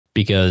bit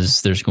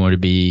because there's going to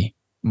be,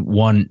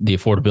 one, the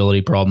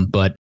affordability problem,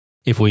 but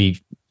if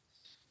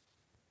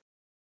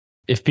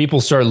people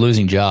start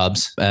losing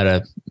jobs at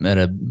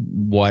a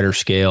wider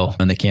scale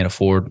and they can't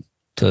afford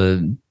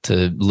to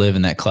live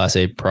in that Class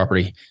A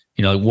property,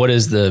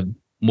 what's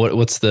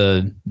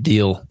the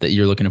deal that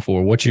you're looking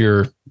for? What's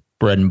your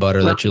bread and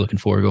butter that you're looking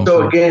for going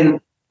forward? So again,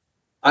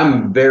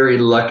 I'm very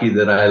lucky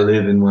that I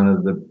live in one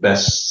of the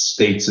best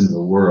states in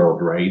the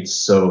world, right?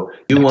 So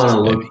you want to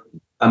look.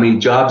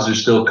 Jobs are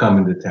still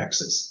coming to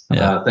Texas.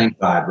 Thank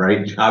God,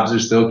 right? Jobs are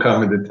still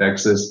coming to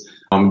Texas.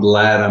 I'm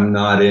glad I'm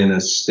not in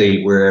a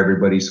state where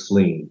everybody's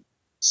fleeing.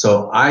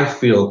 So I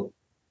feel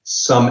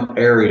some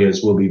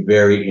areas will be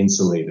very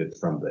insulated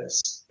from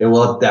this. It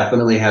will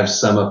definitely have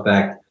some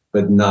effect,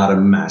 but not a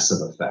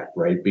massive effect,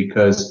 right?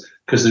 Because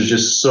there's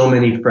just so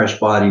many fresh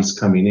bodies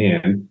coming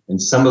in,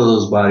 and some of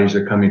those bodies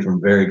are coming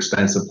from very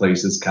expensive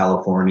places,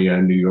 California,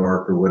 New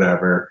York, or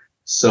whatever.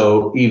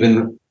 So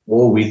even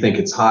we think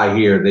it's high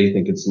here, they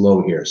think it's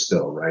low here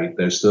still, right?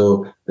 They're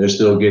still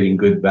getting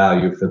good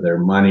value for their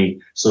money.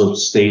 So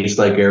states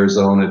like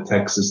Arizona,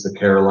 Texas, the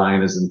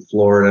Carolinas, and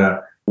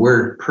Florida,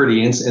 we're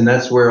pretty and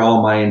that's where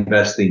all my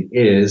investing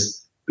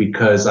is,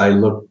 because I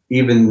look,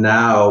 even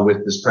now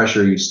with this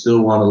pressure, you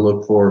still want to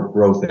look for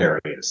growth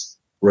areas,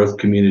 growth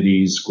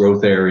communities,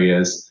 growth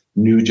areas,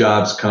 new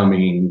jobs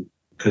coming,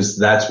 because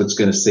that's what's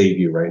going to save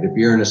you, right? If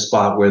you're in a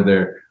spot where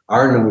there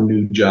are no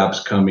new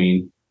jobs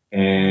coming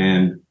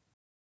and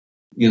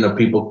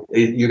people,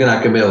 you're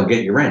not going to be able to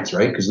get your rents,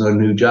 right? Because no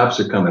new jobs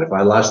are coming. If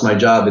I lost my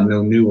job and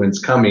no new one's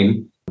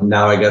coming,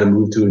 now I got to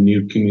move to a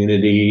new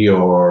community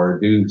or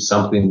do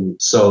something.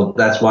 So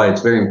that's why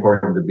it's very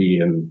important to be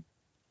in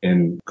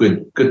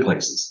good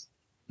places.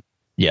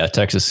 Yeah,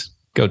 Texas.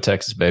 Go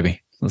Texas,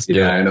 baby. Let's do it.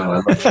 Yeah, I know. I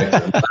love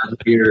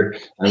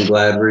Texas. I'm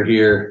glad we're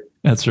here.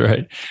 That's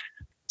right.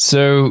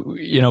 So,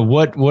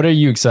 what are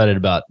you excited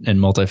about in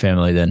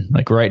multifamily then?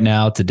 Like right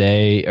now,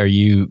 today, are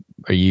you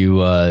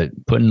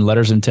putting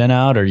letters of intent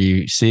out? Are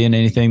you seeing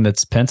anything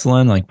that's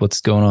penciling? Like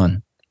what's going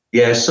on?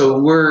 Yeah, so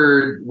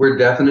we're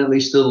definitely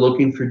still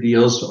looking for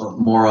deals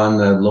more on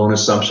the loan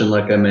assumption,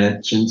 like I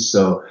mentioned.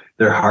 So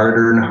they're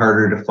harder and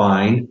harder to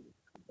find.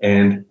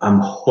 And I'm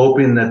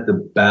hoping that the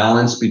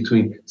balance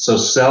between, so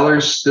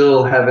sellers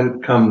still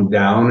haven't come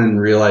down and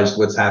realized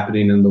what's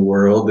happening in the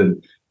world,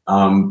 and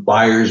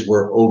buyers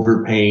were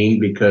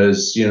overpaying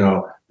because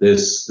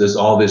this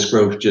all this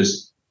growth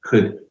just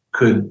could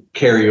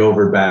carry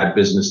over bad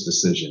business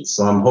decisions.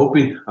 So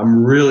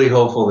I'm really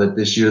hopeful that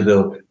this year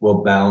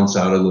will balance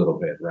out a little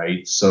bit,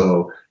 right?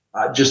 So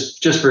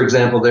just for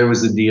example, there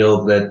was a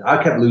deal that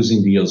I kept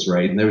losing deals,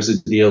 right? And there was a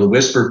deal, the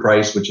whisper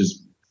price, which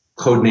is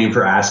code name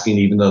for asking,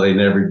 even though they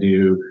never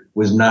do,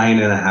 was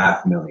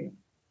 $9.5 million.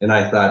 And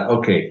I thought,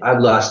 okay,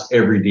 I've lost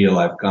every deal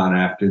I've gone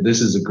after.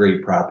 This is a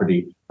great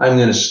property. I'm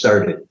going to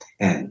start at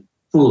 10.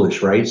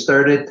 Foolish, right?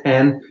 Start at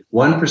 10,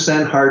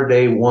 1% hard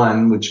day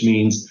one, which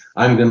means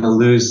I'm going to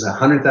lose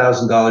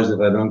 $100,000 if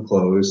I don't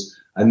close.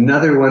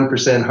 Another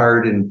 1%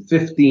 hard in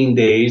 15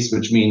 days,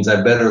 which means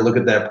I better look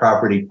at that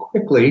property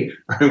quickly,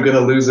 or I'm going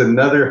to lose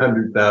another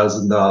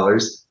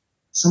 $100,000.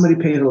 Somebody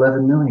paid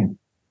 $11 million.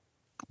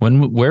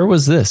 Where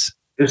was this?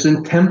 It was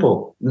in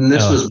Temple. And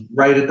this was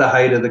right at the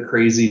height of the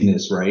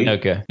craziness, right?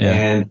 Okay. Yeah.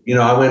 And,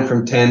 I went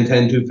from 10,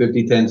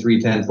 250, 10,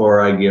 3, 10,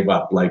 4. I give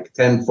up. Like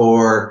 10,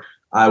 4.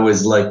 I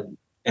was like,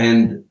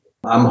 and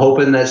I'm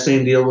hoping that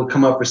same deal will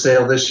come up for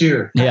sale this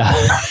year. Yeah,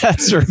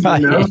 that's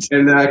right.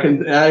 And I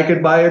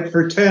can buy it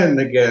for 10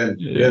 again,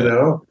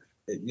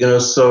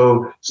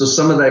 so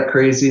some of that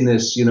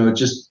craziness,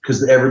 just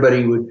because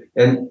everybody would,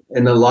 and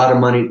a lot of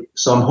money.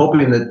 So I'm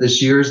hoping that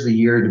this year is the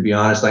year, to be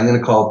honest. I'm going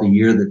to call it the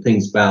year that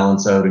things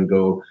balance out and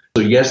go.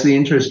 So yes, the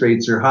interest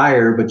rates are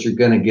higher, but you're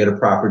going to get a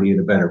property at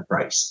a better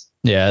price.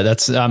 Yeah,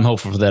 I'm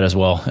hopeful for that as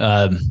well.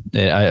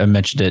 I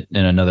mentioned it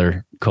in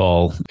another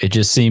call. It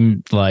just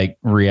seemed like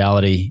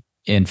reality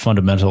and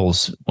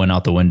fundamentals went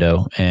out the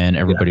window, and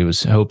everybody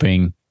was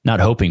not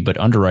hoping, but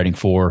underwriting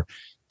for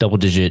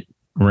double-digit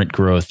rent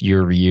growth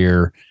year over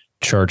year,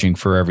 charging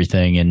for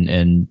everything,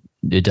 and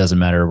it doesn't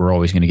matter. We're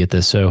always going to get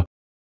this. So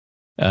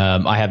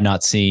I have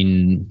not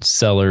seen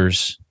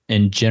sellers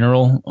in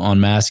general en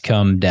masse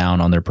come down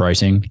on their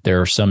pricing.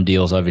 There are some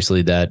deals,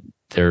 obviously, that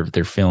they're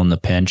feeling the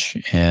pinch,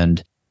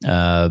 and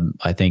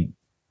I think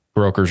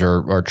brokers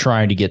are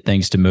trying to get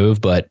things to move.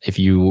 But if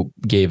you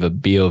gave a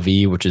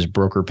BOV, which is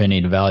broker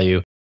opinion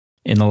value,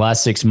 in the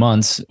last 6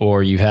 months,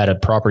 or you had a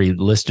property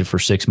listed for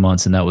 6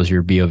 months and that was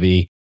your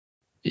BOV,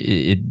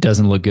 it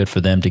doesn't look good for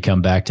them to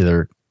come back to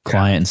their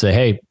client and say,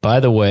 hey,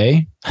 by the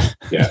way,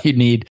 you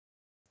need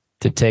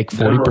to take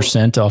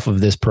 40% off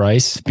of this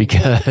price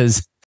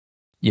because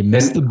you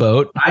missed the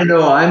boat. I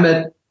know I'm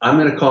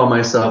going to call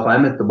myself,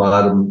 I'm at the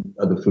bottom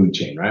of the food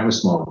chain, right? I'm a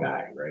small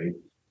guy, right?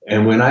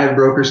 And when I have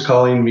brokers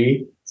calling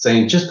me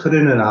saying, just put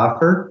in an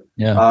offer,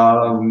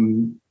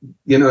 and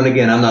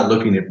again, I'm not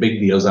looking at big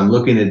deals. I'm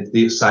looking at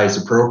the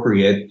size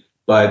appropriate,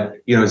 but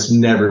it's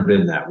never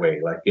been that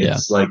way. Like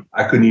like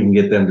I couldn't even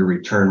get them to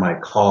return my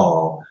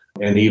call.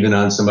 And even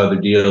on some other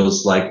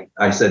deals, like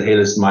I said, hey,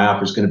 listen, my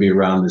offer is going to be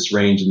around this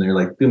range. And they're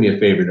like, do me a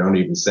favor, don't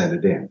even send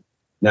it in.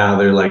 Now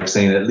they're like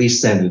saying, at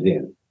least send it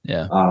in.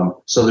 Yeah.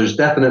 So there's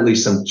definitely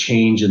some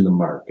change in the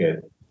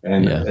market.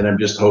 And I'm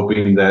just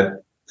hoping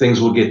that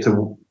things will get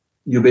to,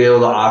 you'll be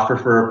able to offer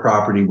for a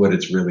property what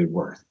it's really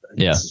worth.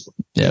 Yeah,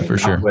 for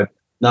sure.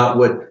 Not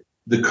what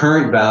the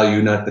current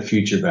value, not the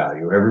future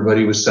value.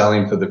 Everybody was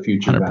selling for the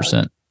future 100%.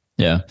 Value.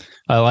 Yeah.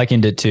 I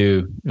likened it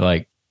to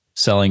like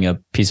selling a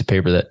piece of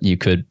paper that you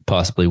could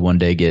possibly one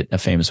day get a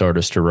famous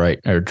artist to write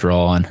or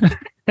draw on.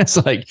 It's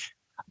like,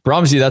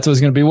 promise you that's what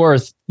it's going to be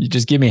worth. You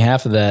just give me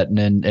half of that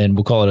and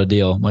we'll call it a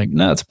deal. I'm like,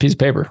 no, it's a piece of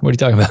paper. What are you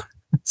talking about?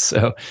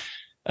 So,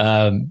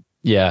 I'm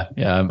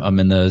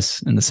in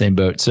the same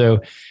boat.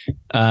 So,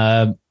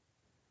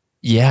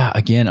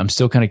 again, I'm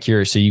still kind of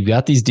curious. So you've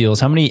got these deals.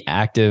 How many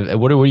active,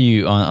 what are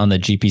you on the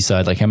GP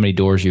side? Like how many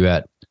doors are you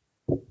at?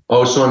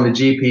 Oh, so on the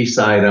GP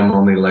side, I'm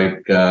only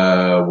like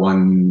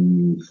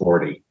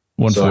 140.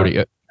 140.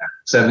 So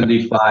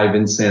 75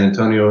 in San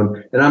Antonio.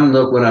 And I'm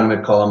what I'm going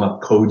to call, I'm a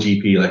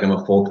co-GP, like I'm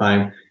a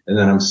full-time. And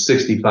then I'm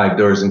 65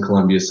 doors in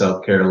Columbia,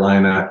 South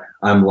Carolina.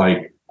 I'm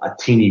like a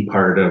teeny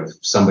part of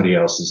somebody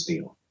else's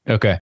deal.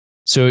 Okay.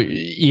 So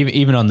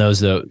even on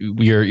those though,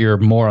 you're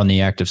more on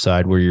the active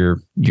side where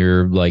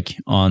you're like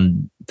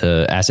on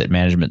the asset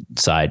management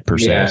side per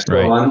Yeah, se, so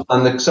right?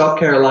 on the South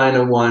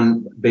Carolina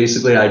one,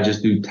 basically I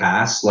just do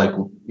tasks like,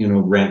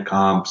 rent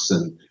comps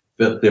and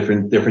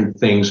different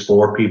things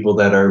for people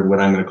that are what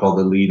I'm going to call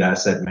the lead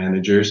asset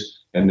managers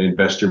and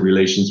investor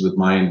relations with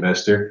my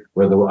investor.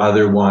 Where the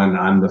other one,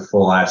 I'm the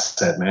full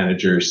asset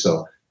manager.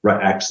 So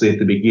right, actually at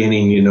the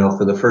beginning,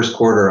 for the first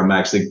quarter, I'm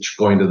actually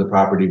going to the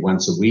property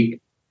once a week.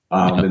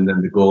 Yep. And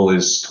then the goal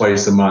is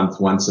twice a month,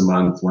 once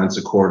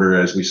a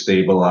quarter as we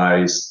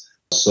stabilize.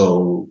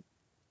 So,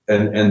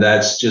 and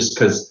that's just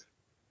because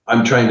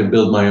I'm trying to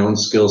build my own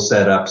skill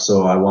set up.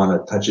 So I want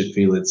to touch it,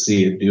 feel it,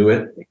 see it, do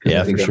it. Because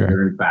Yeah, I think for I'm sure.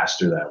 learning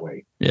faster that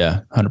way.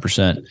 Yeah,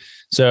 100%.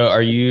 So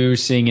are you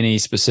seeing any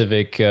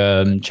specific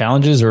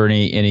challenges or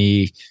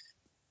anything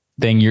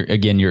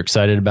you're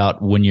excited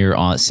about when you're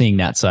on seeing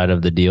that side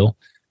of the deal?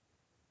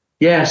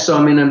 Yeah, so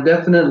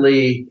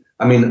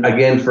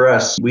again, for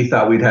us, we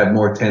thought we'd have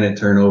more tenant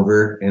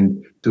turnover,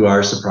 and to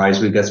our surprise,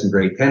 we've got some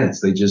great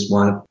tenants. They just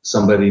want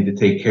somebody to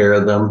take care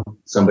of them,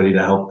 somebody to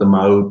help them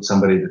out,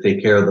 somebody to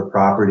take care of the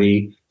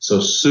property.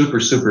 So super,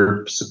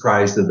 super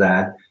surprised at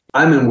that.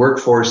 I'm in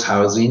workforce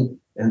housing,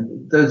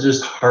 and they're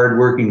just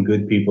hardworking,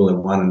 good people that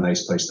want a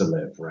nice place to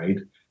live, right?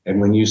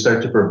 And when you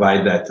start to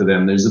provide that to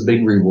them, there's a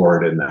big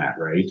reward in that,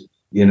 right?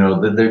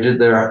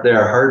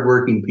 They're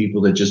hardworking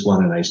people that just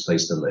want a nice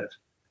place to live.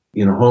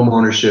 Home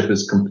ownership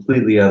is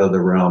completely out of the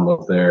realm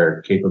of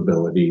their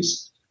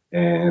capabilities,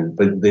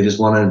 but they just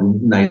want a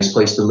nice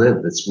place to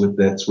live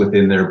that's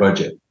within their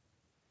budget.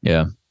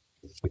 Yeah.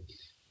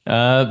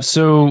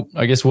 So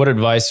I guess what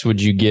advice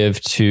would you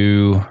give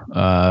to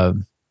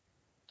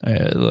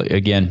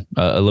again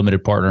a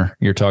limited partner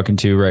you're talking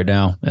to right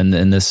now, and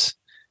in this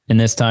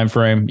time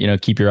frame,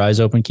 keep your eyes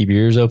open, keep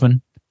your ears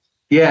open.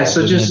 Yeah.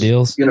 So just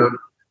deals.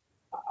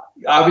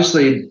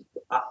 Obviously.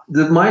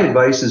 My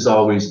advice is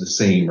always the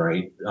same,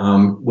 right?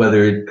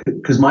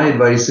 Because my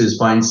advice is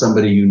find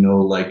somebody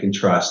like, and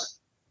trust,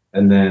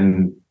 and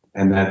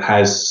that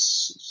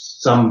has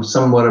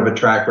somewhat of a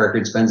track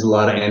record, spends a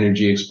lot of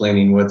energy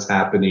explaining what's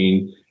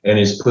happening, and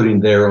is putting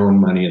their own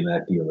money in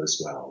that deal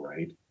as well,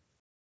 right?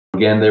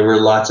 Again, there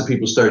were lots of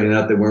people starting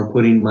out that weren't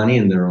putting money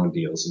in their own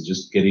deals and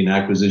just getting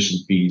acquisition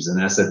fees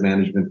and asset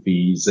management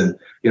fees, and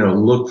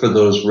look for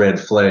those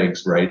red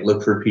flags, right?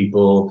 Look for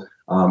people.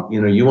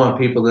 You want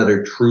people that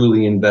are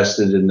truly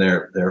invested in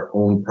their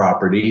own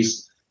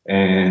properties.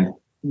 And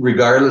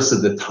regardless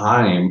of the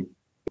time,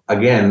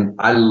 again,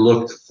 I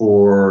looked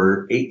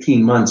for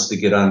 18 months to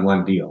get on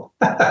one deal.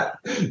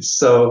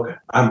 So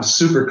I'm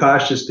super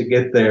cautious to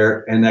get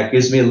there. And that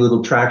gives me a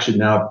little traction.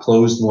 Now I've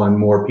closed one,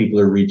 more people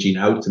are reaching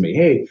out to me.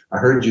 Hey, I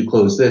heard you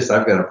close this.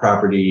 I've got a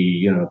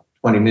property,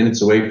 20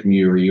 minutes away from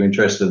you. Are you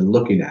interested in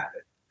looking at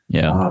it?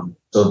 Yeah.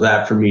 So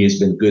that for me has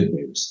been good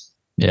news.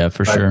 Yeah,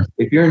 for sure.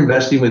 If you're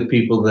investing with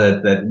people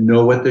that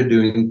know what they're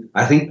doing,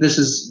 I think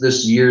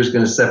this year is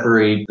going to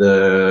separate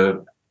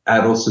the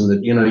adults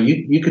and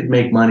you could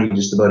make money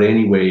just about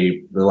any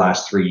way the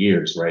last 3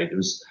 years, right?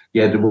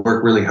 You had to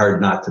work really hard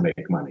not to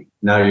make money.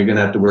 Now you're going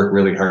to have to work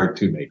really hard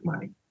to make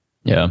money.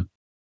 Yeah.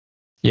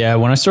 Yeah.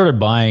 When I started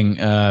buying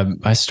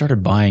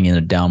in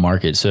a down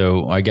market.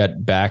 So I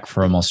got back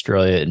from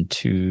Australia in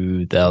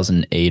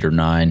 2008 or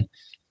 9.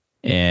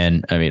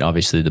 And I mean,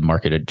 obviously the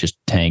market had just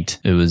tanked.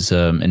 It was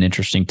an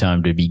interesting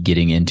time to be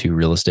getting into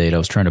real estate. I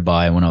was trying to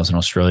buy when I was in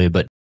Australia,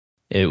 but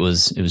it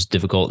was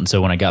difficult. And so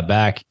when I got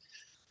back,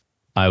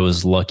 I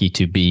was lucky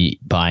to be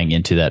buying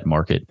into that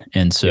market.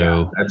 And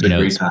so, that's a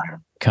great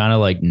time. Kind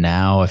of like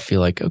now I feel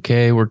like,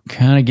 okay, we're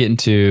kind of getting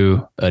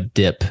to a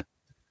dip.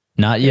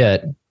 Not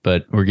yet,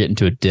 but we're getting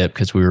to a dip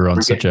because we were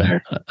on such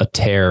a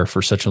tear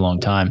for such a long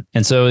time.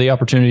 And so the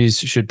opportunities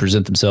should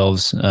present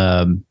themselves.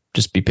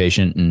 Just be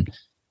patient and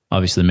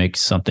obviously make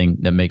something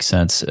that makes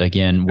sense.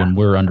 Again, when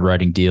we're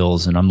underwriting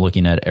deals and I'm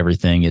looking at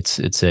everything,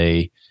 it's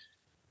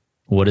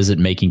what is it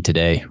making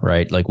today,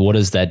 right? Like what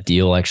is that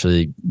deal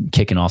actually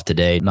kicking off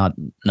today?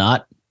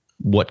 Not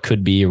what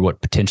could be or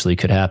what potentially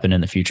could happen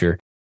in the future.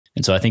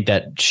 And so I think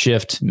that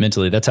shift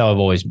mentally, that's how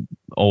I've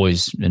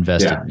always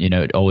invested,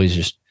 it always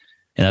just,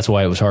 and that's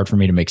why it was hard for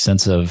me to make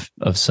sense of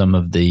some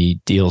of the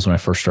deals when I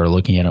first started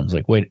looking at them. I was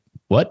like, wait,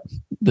 what?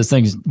 This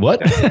thing's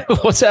what?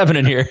 What's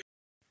happening here?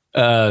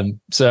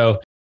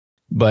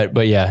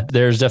 But yeah,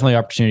 there's definitely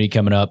opportunity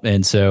coming up.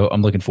 And so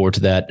I'm looking forward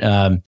to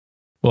that.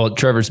 Well,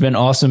 Trevor, it's been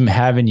awesome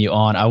having you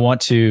on. I want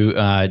to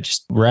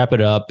just wrap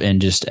it up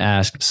and just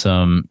ask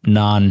some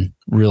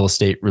non-real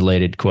estate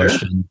related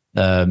question.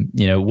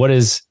 What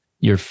is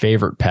your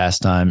favorite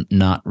pastime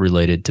not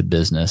related to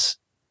business?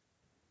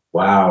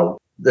 Wow.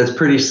 That's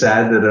pretty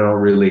sad that I don't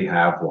really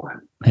have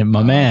one. Hey,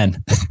 my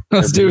man,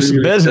 let's do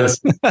some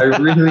business. I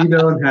really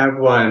don't have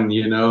one,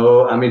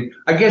 I mean,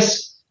 I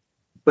guess,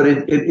 but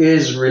it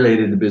is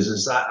related to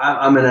business.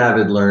 I'm an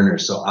avid learner.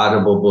 So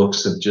Audible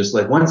books have just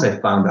like, once I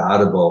found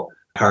Audible,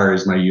 car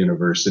is my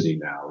university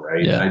now,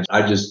 right? Yeah.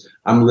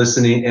 I'm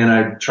listening, and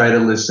I try to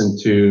listen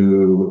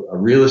to a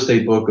real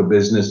estate book, a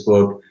business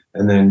book,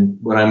 and then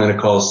what I'm going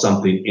to call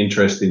something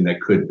interesting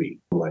that could be,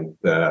 like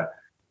the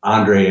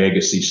Andre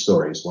Agassi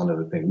story is one of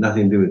the things.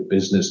 Nothing to do with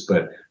business,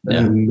 but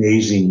an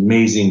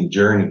amazing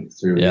journey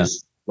through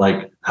his,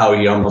 like how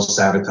he almost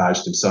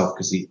sabotaged himself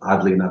because he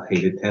oddly enough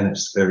hated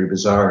tennis. Very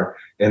bizarre.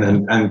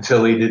 And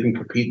until he didn't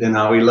compete, then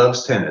how he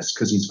loves tennis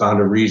because he's found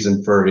a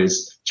reason for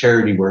his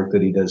charity work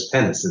that he does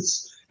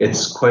tennis.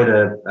 It's quite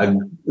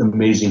an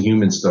amazing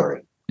human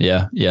story.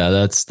 Yeah.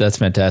 That's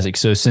fantastic.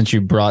 So since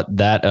you brought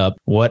that up,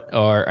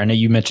 I know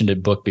you mentioned a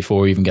book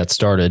before we even got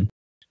started,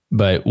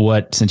 but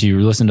since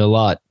you listened to a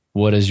lot,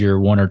 what is your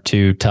 1 or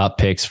 2 top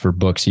picks for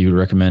books you would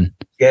recommend?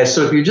 Yeah.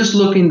 So if you're just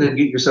looking to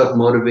get yourself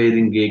motivated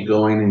and get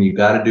going, and you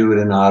got to do it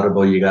in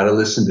Audible, you got to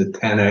listen to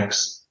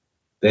 10X.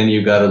 Then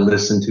you got to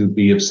listen to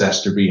Be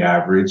Obsessed or Be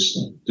Average.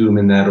 Do them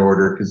in that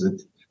order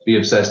because Be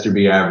Obsessed or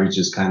Be Average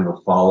is kind of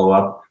a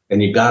follow-up,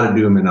 and you got to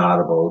do them in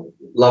Audible.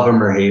 Love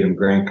him or hate him,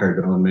 Grant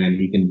Cardone, man,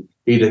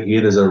 he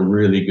does a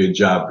really good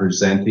job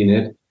presenting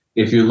it.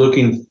 If you're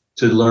looking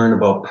to learn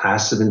about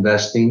passive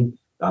investing,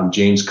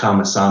 James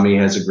Kamasami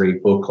has a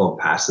great book called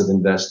Passive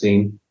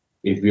Investing.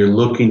 If you're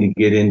looking to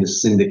get into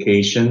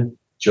syndication,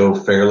 Joe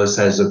Fairless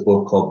has a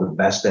book called The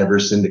Best Ever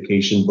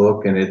Syndication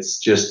Book, and it's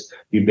just,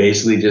 he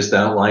basically just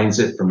outlines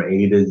it from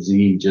A to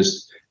Z,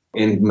 just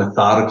in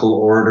methodical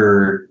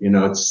order. You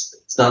know, it's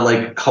not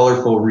like a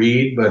colorful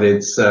read, but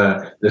it's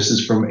this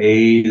is from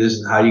A, this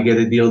is how you get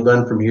a deal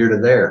done from here to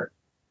there.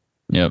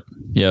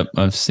 Yep.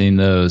 I've seen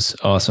those.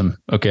 Awesome.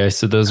 Okay.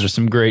 So those are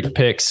some great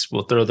picks.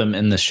 We'll throw them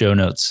in the show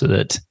notes so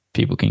that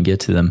people can get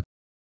to them.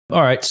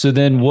 All right. So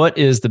then what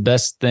is the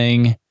best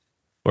thing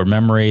or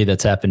memory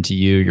that's happened to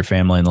you, your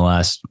family in the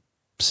last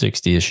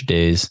 60-ish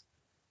days?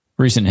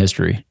 Recent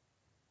history.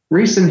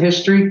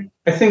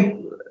 I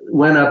think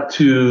went up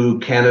to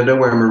Canada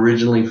where I'm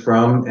originally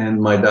from,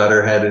 and my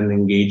daughter had an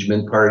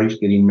engagement party,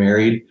 getting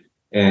married.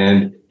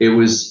 And it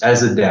was,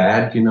 as a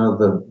dad,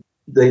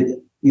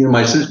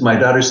 my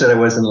daughter said I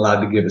wasn't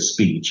allowed to give a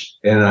speech.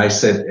 And I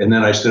said, and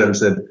then I stood up and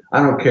said,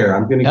 I don't care.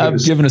 I'm going to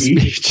give a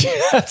speech.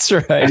 That's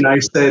right. And I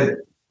said,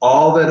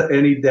 all that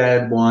any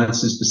dad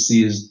wants is to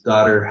see his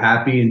daughter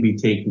happy and be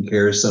taking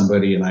care of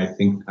somebody. And I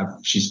think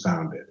she's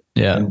found it.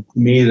 Yeah. And to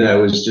me, that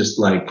was just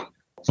like,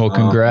 well,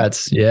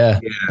 congrats. Yeah.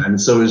 And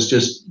so it's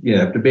just,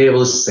 to be able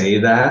to say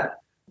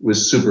that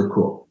was super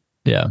cool.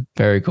 Yeah.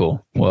 Very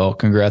cool. Well,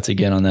 congrats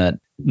again on that.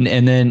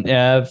 And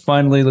then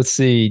finally, let's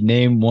see,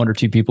 name 1 or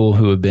 2 people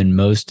who have been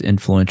most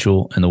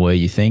influential in the way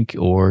you think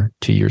or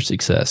to your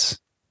success.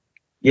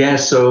 Yeah.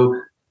 So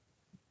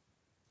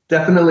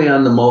definitely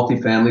on the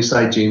multifamily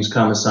side, James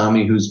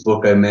Kamasami, whose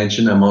book I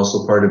mentioned, I'm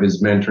also part of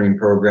his mentoring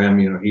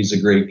program. He's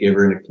a great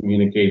giver and a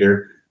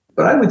communicator.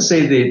 But I would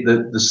say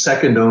the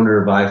second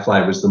owner of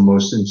iFLY was the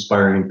most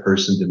inspiring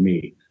person to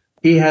me.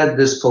 He had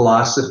this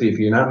philosophy: if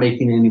you're not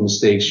making any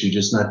mistakes, you're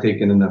just not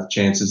taking enough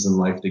chances in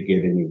life to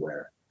get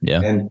anywhere.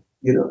 Yeah. And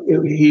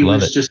he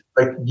was just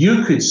like,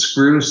 you could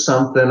screw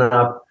something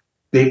up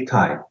big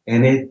time,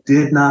 and it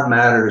did not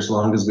matter as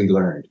long as we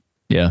learned.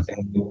 Yeah.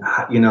 And,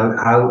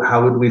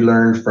 how would we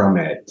learn from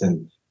it?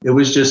 And it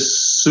was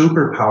just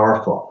super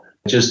powerful.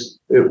 It just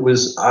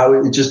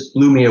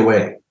blew me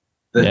away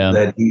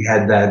that he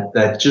had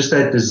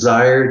that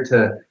desire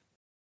to,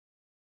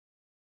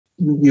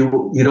 you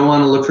don't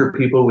want to look for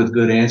people with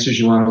good answers.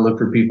 You want to look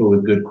for people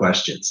with good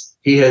questions.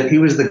 He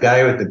was the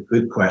guy with the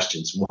good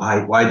questions.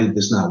 Why did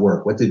this not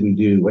work? What did we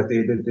do? What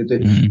they did?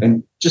 Mm-hmm.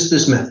 And just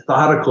this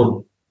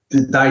methodical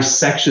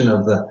dissection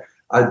of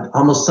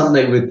almost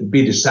something that would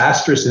be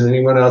disastrous in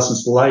anyone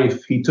else's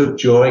life. He took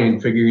joy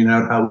in figuring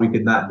out how we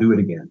could not do it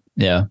again.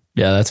 Yeah.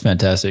 That's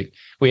fantastic.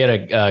 We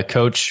had a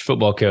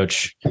football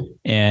coach,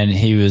 and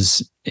he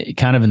was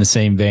kind of in the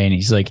same vein.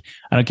 He's like,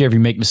 I don't care if you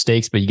make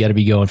mistakes, but you got to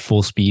be going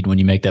full speed when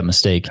you make that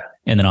mistake.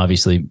 And then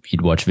obviously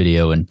he'd watch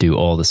video and do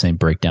all the same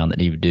breakdown that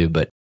he would do.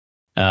 But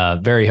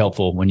very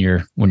helpful when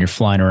you're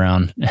flying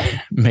around,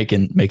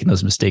 making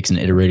those mistakes and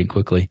iterating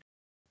quickly.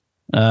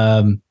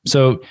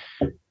 So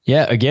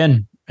yeah,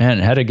 again, man,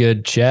 had a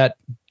good chat,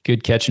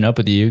 good catching up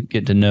with you,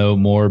 get to know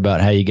more about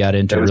how you got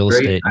into real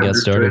estate, got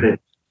started.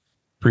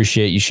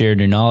 Appreciate you sharing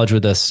your knowledge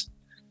with us.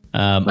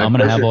 I'm going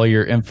to have all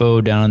your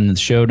info down in the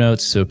show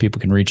notes so people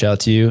can reach out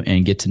to you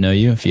and get to know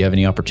you. If you have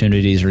any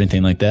opportunities or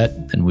anything like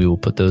that, then we will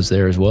put those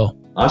there as well.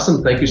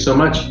 Awesome. Thank you so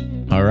much.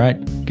 All right.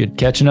 Good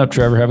catching up,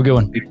 Trevor. Have a good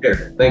one. Take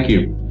care. Thank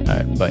you. All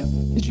right. Bye.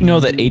 Did you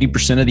know that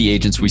 80% of the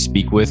agents we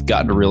speak with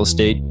got into real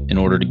estate in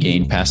order to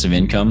gain passive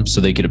income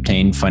so they could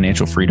obtain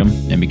financial freedom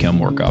and become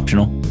work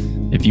optional?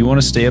 If you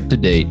want to stay up to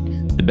date,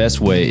 the best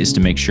way is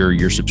to make sure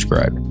you're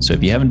subscribed. So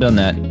if you haven't done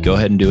that, go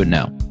ahead and do it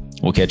now.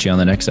 We'll catch you on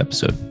the next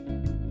episode.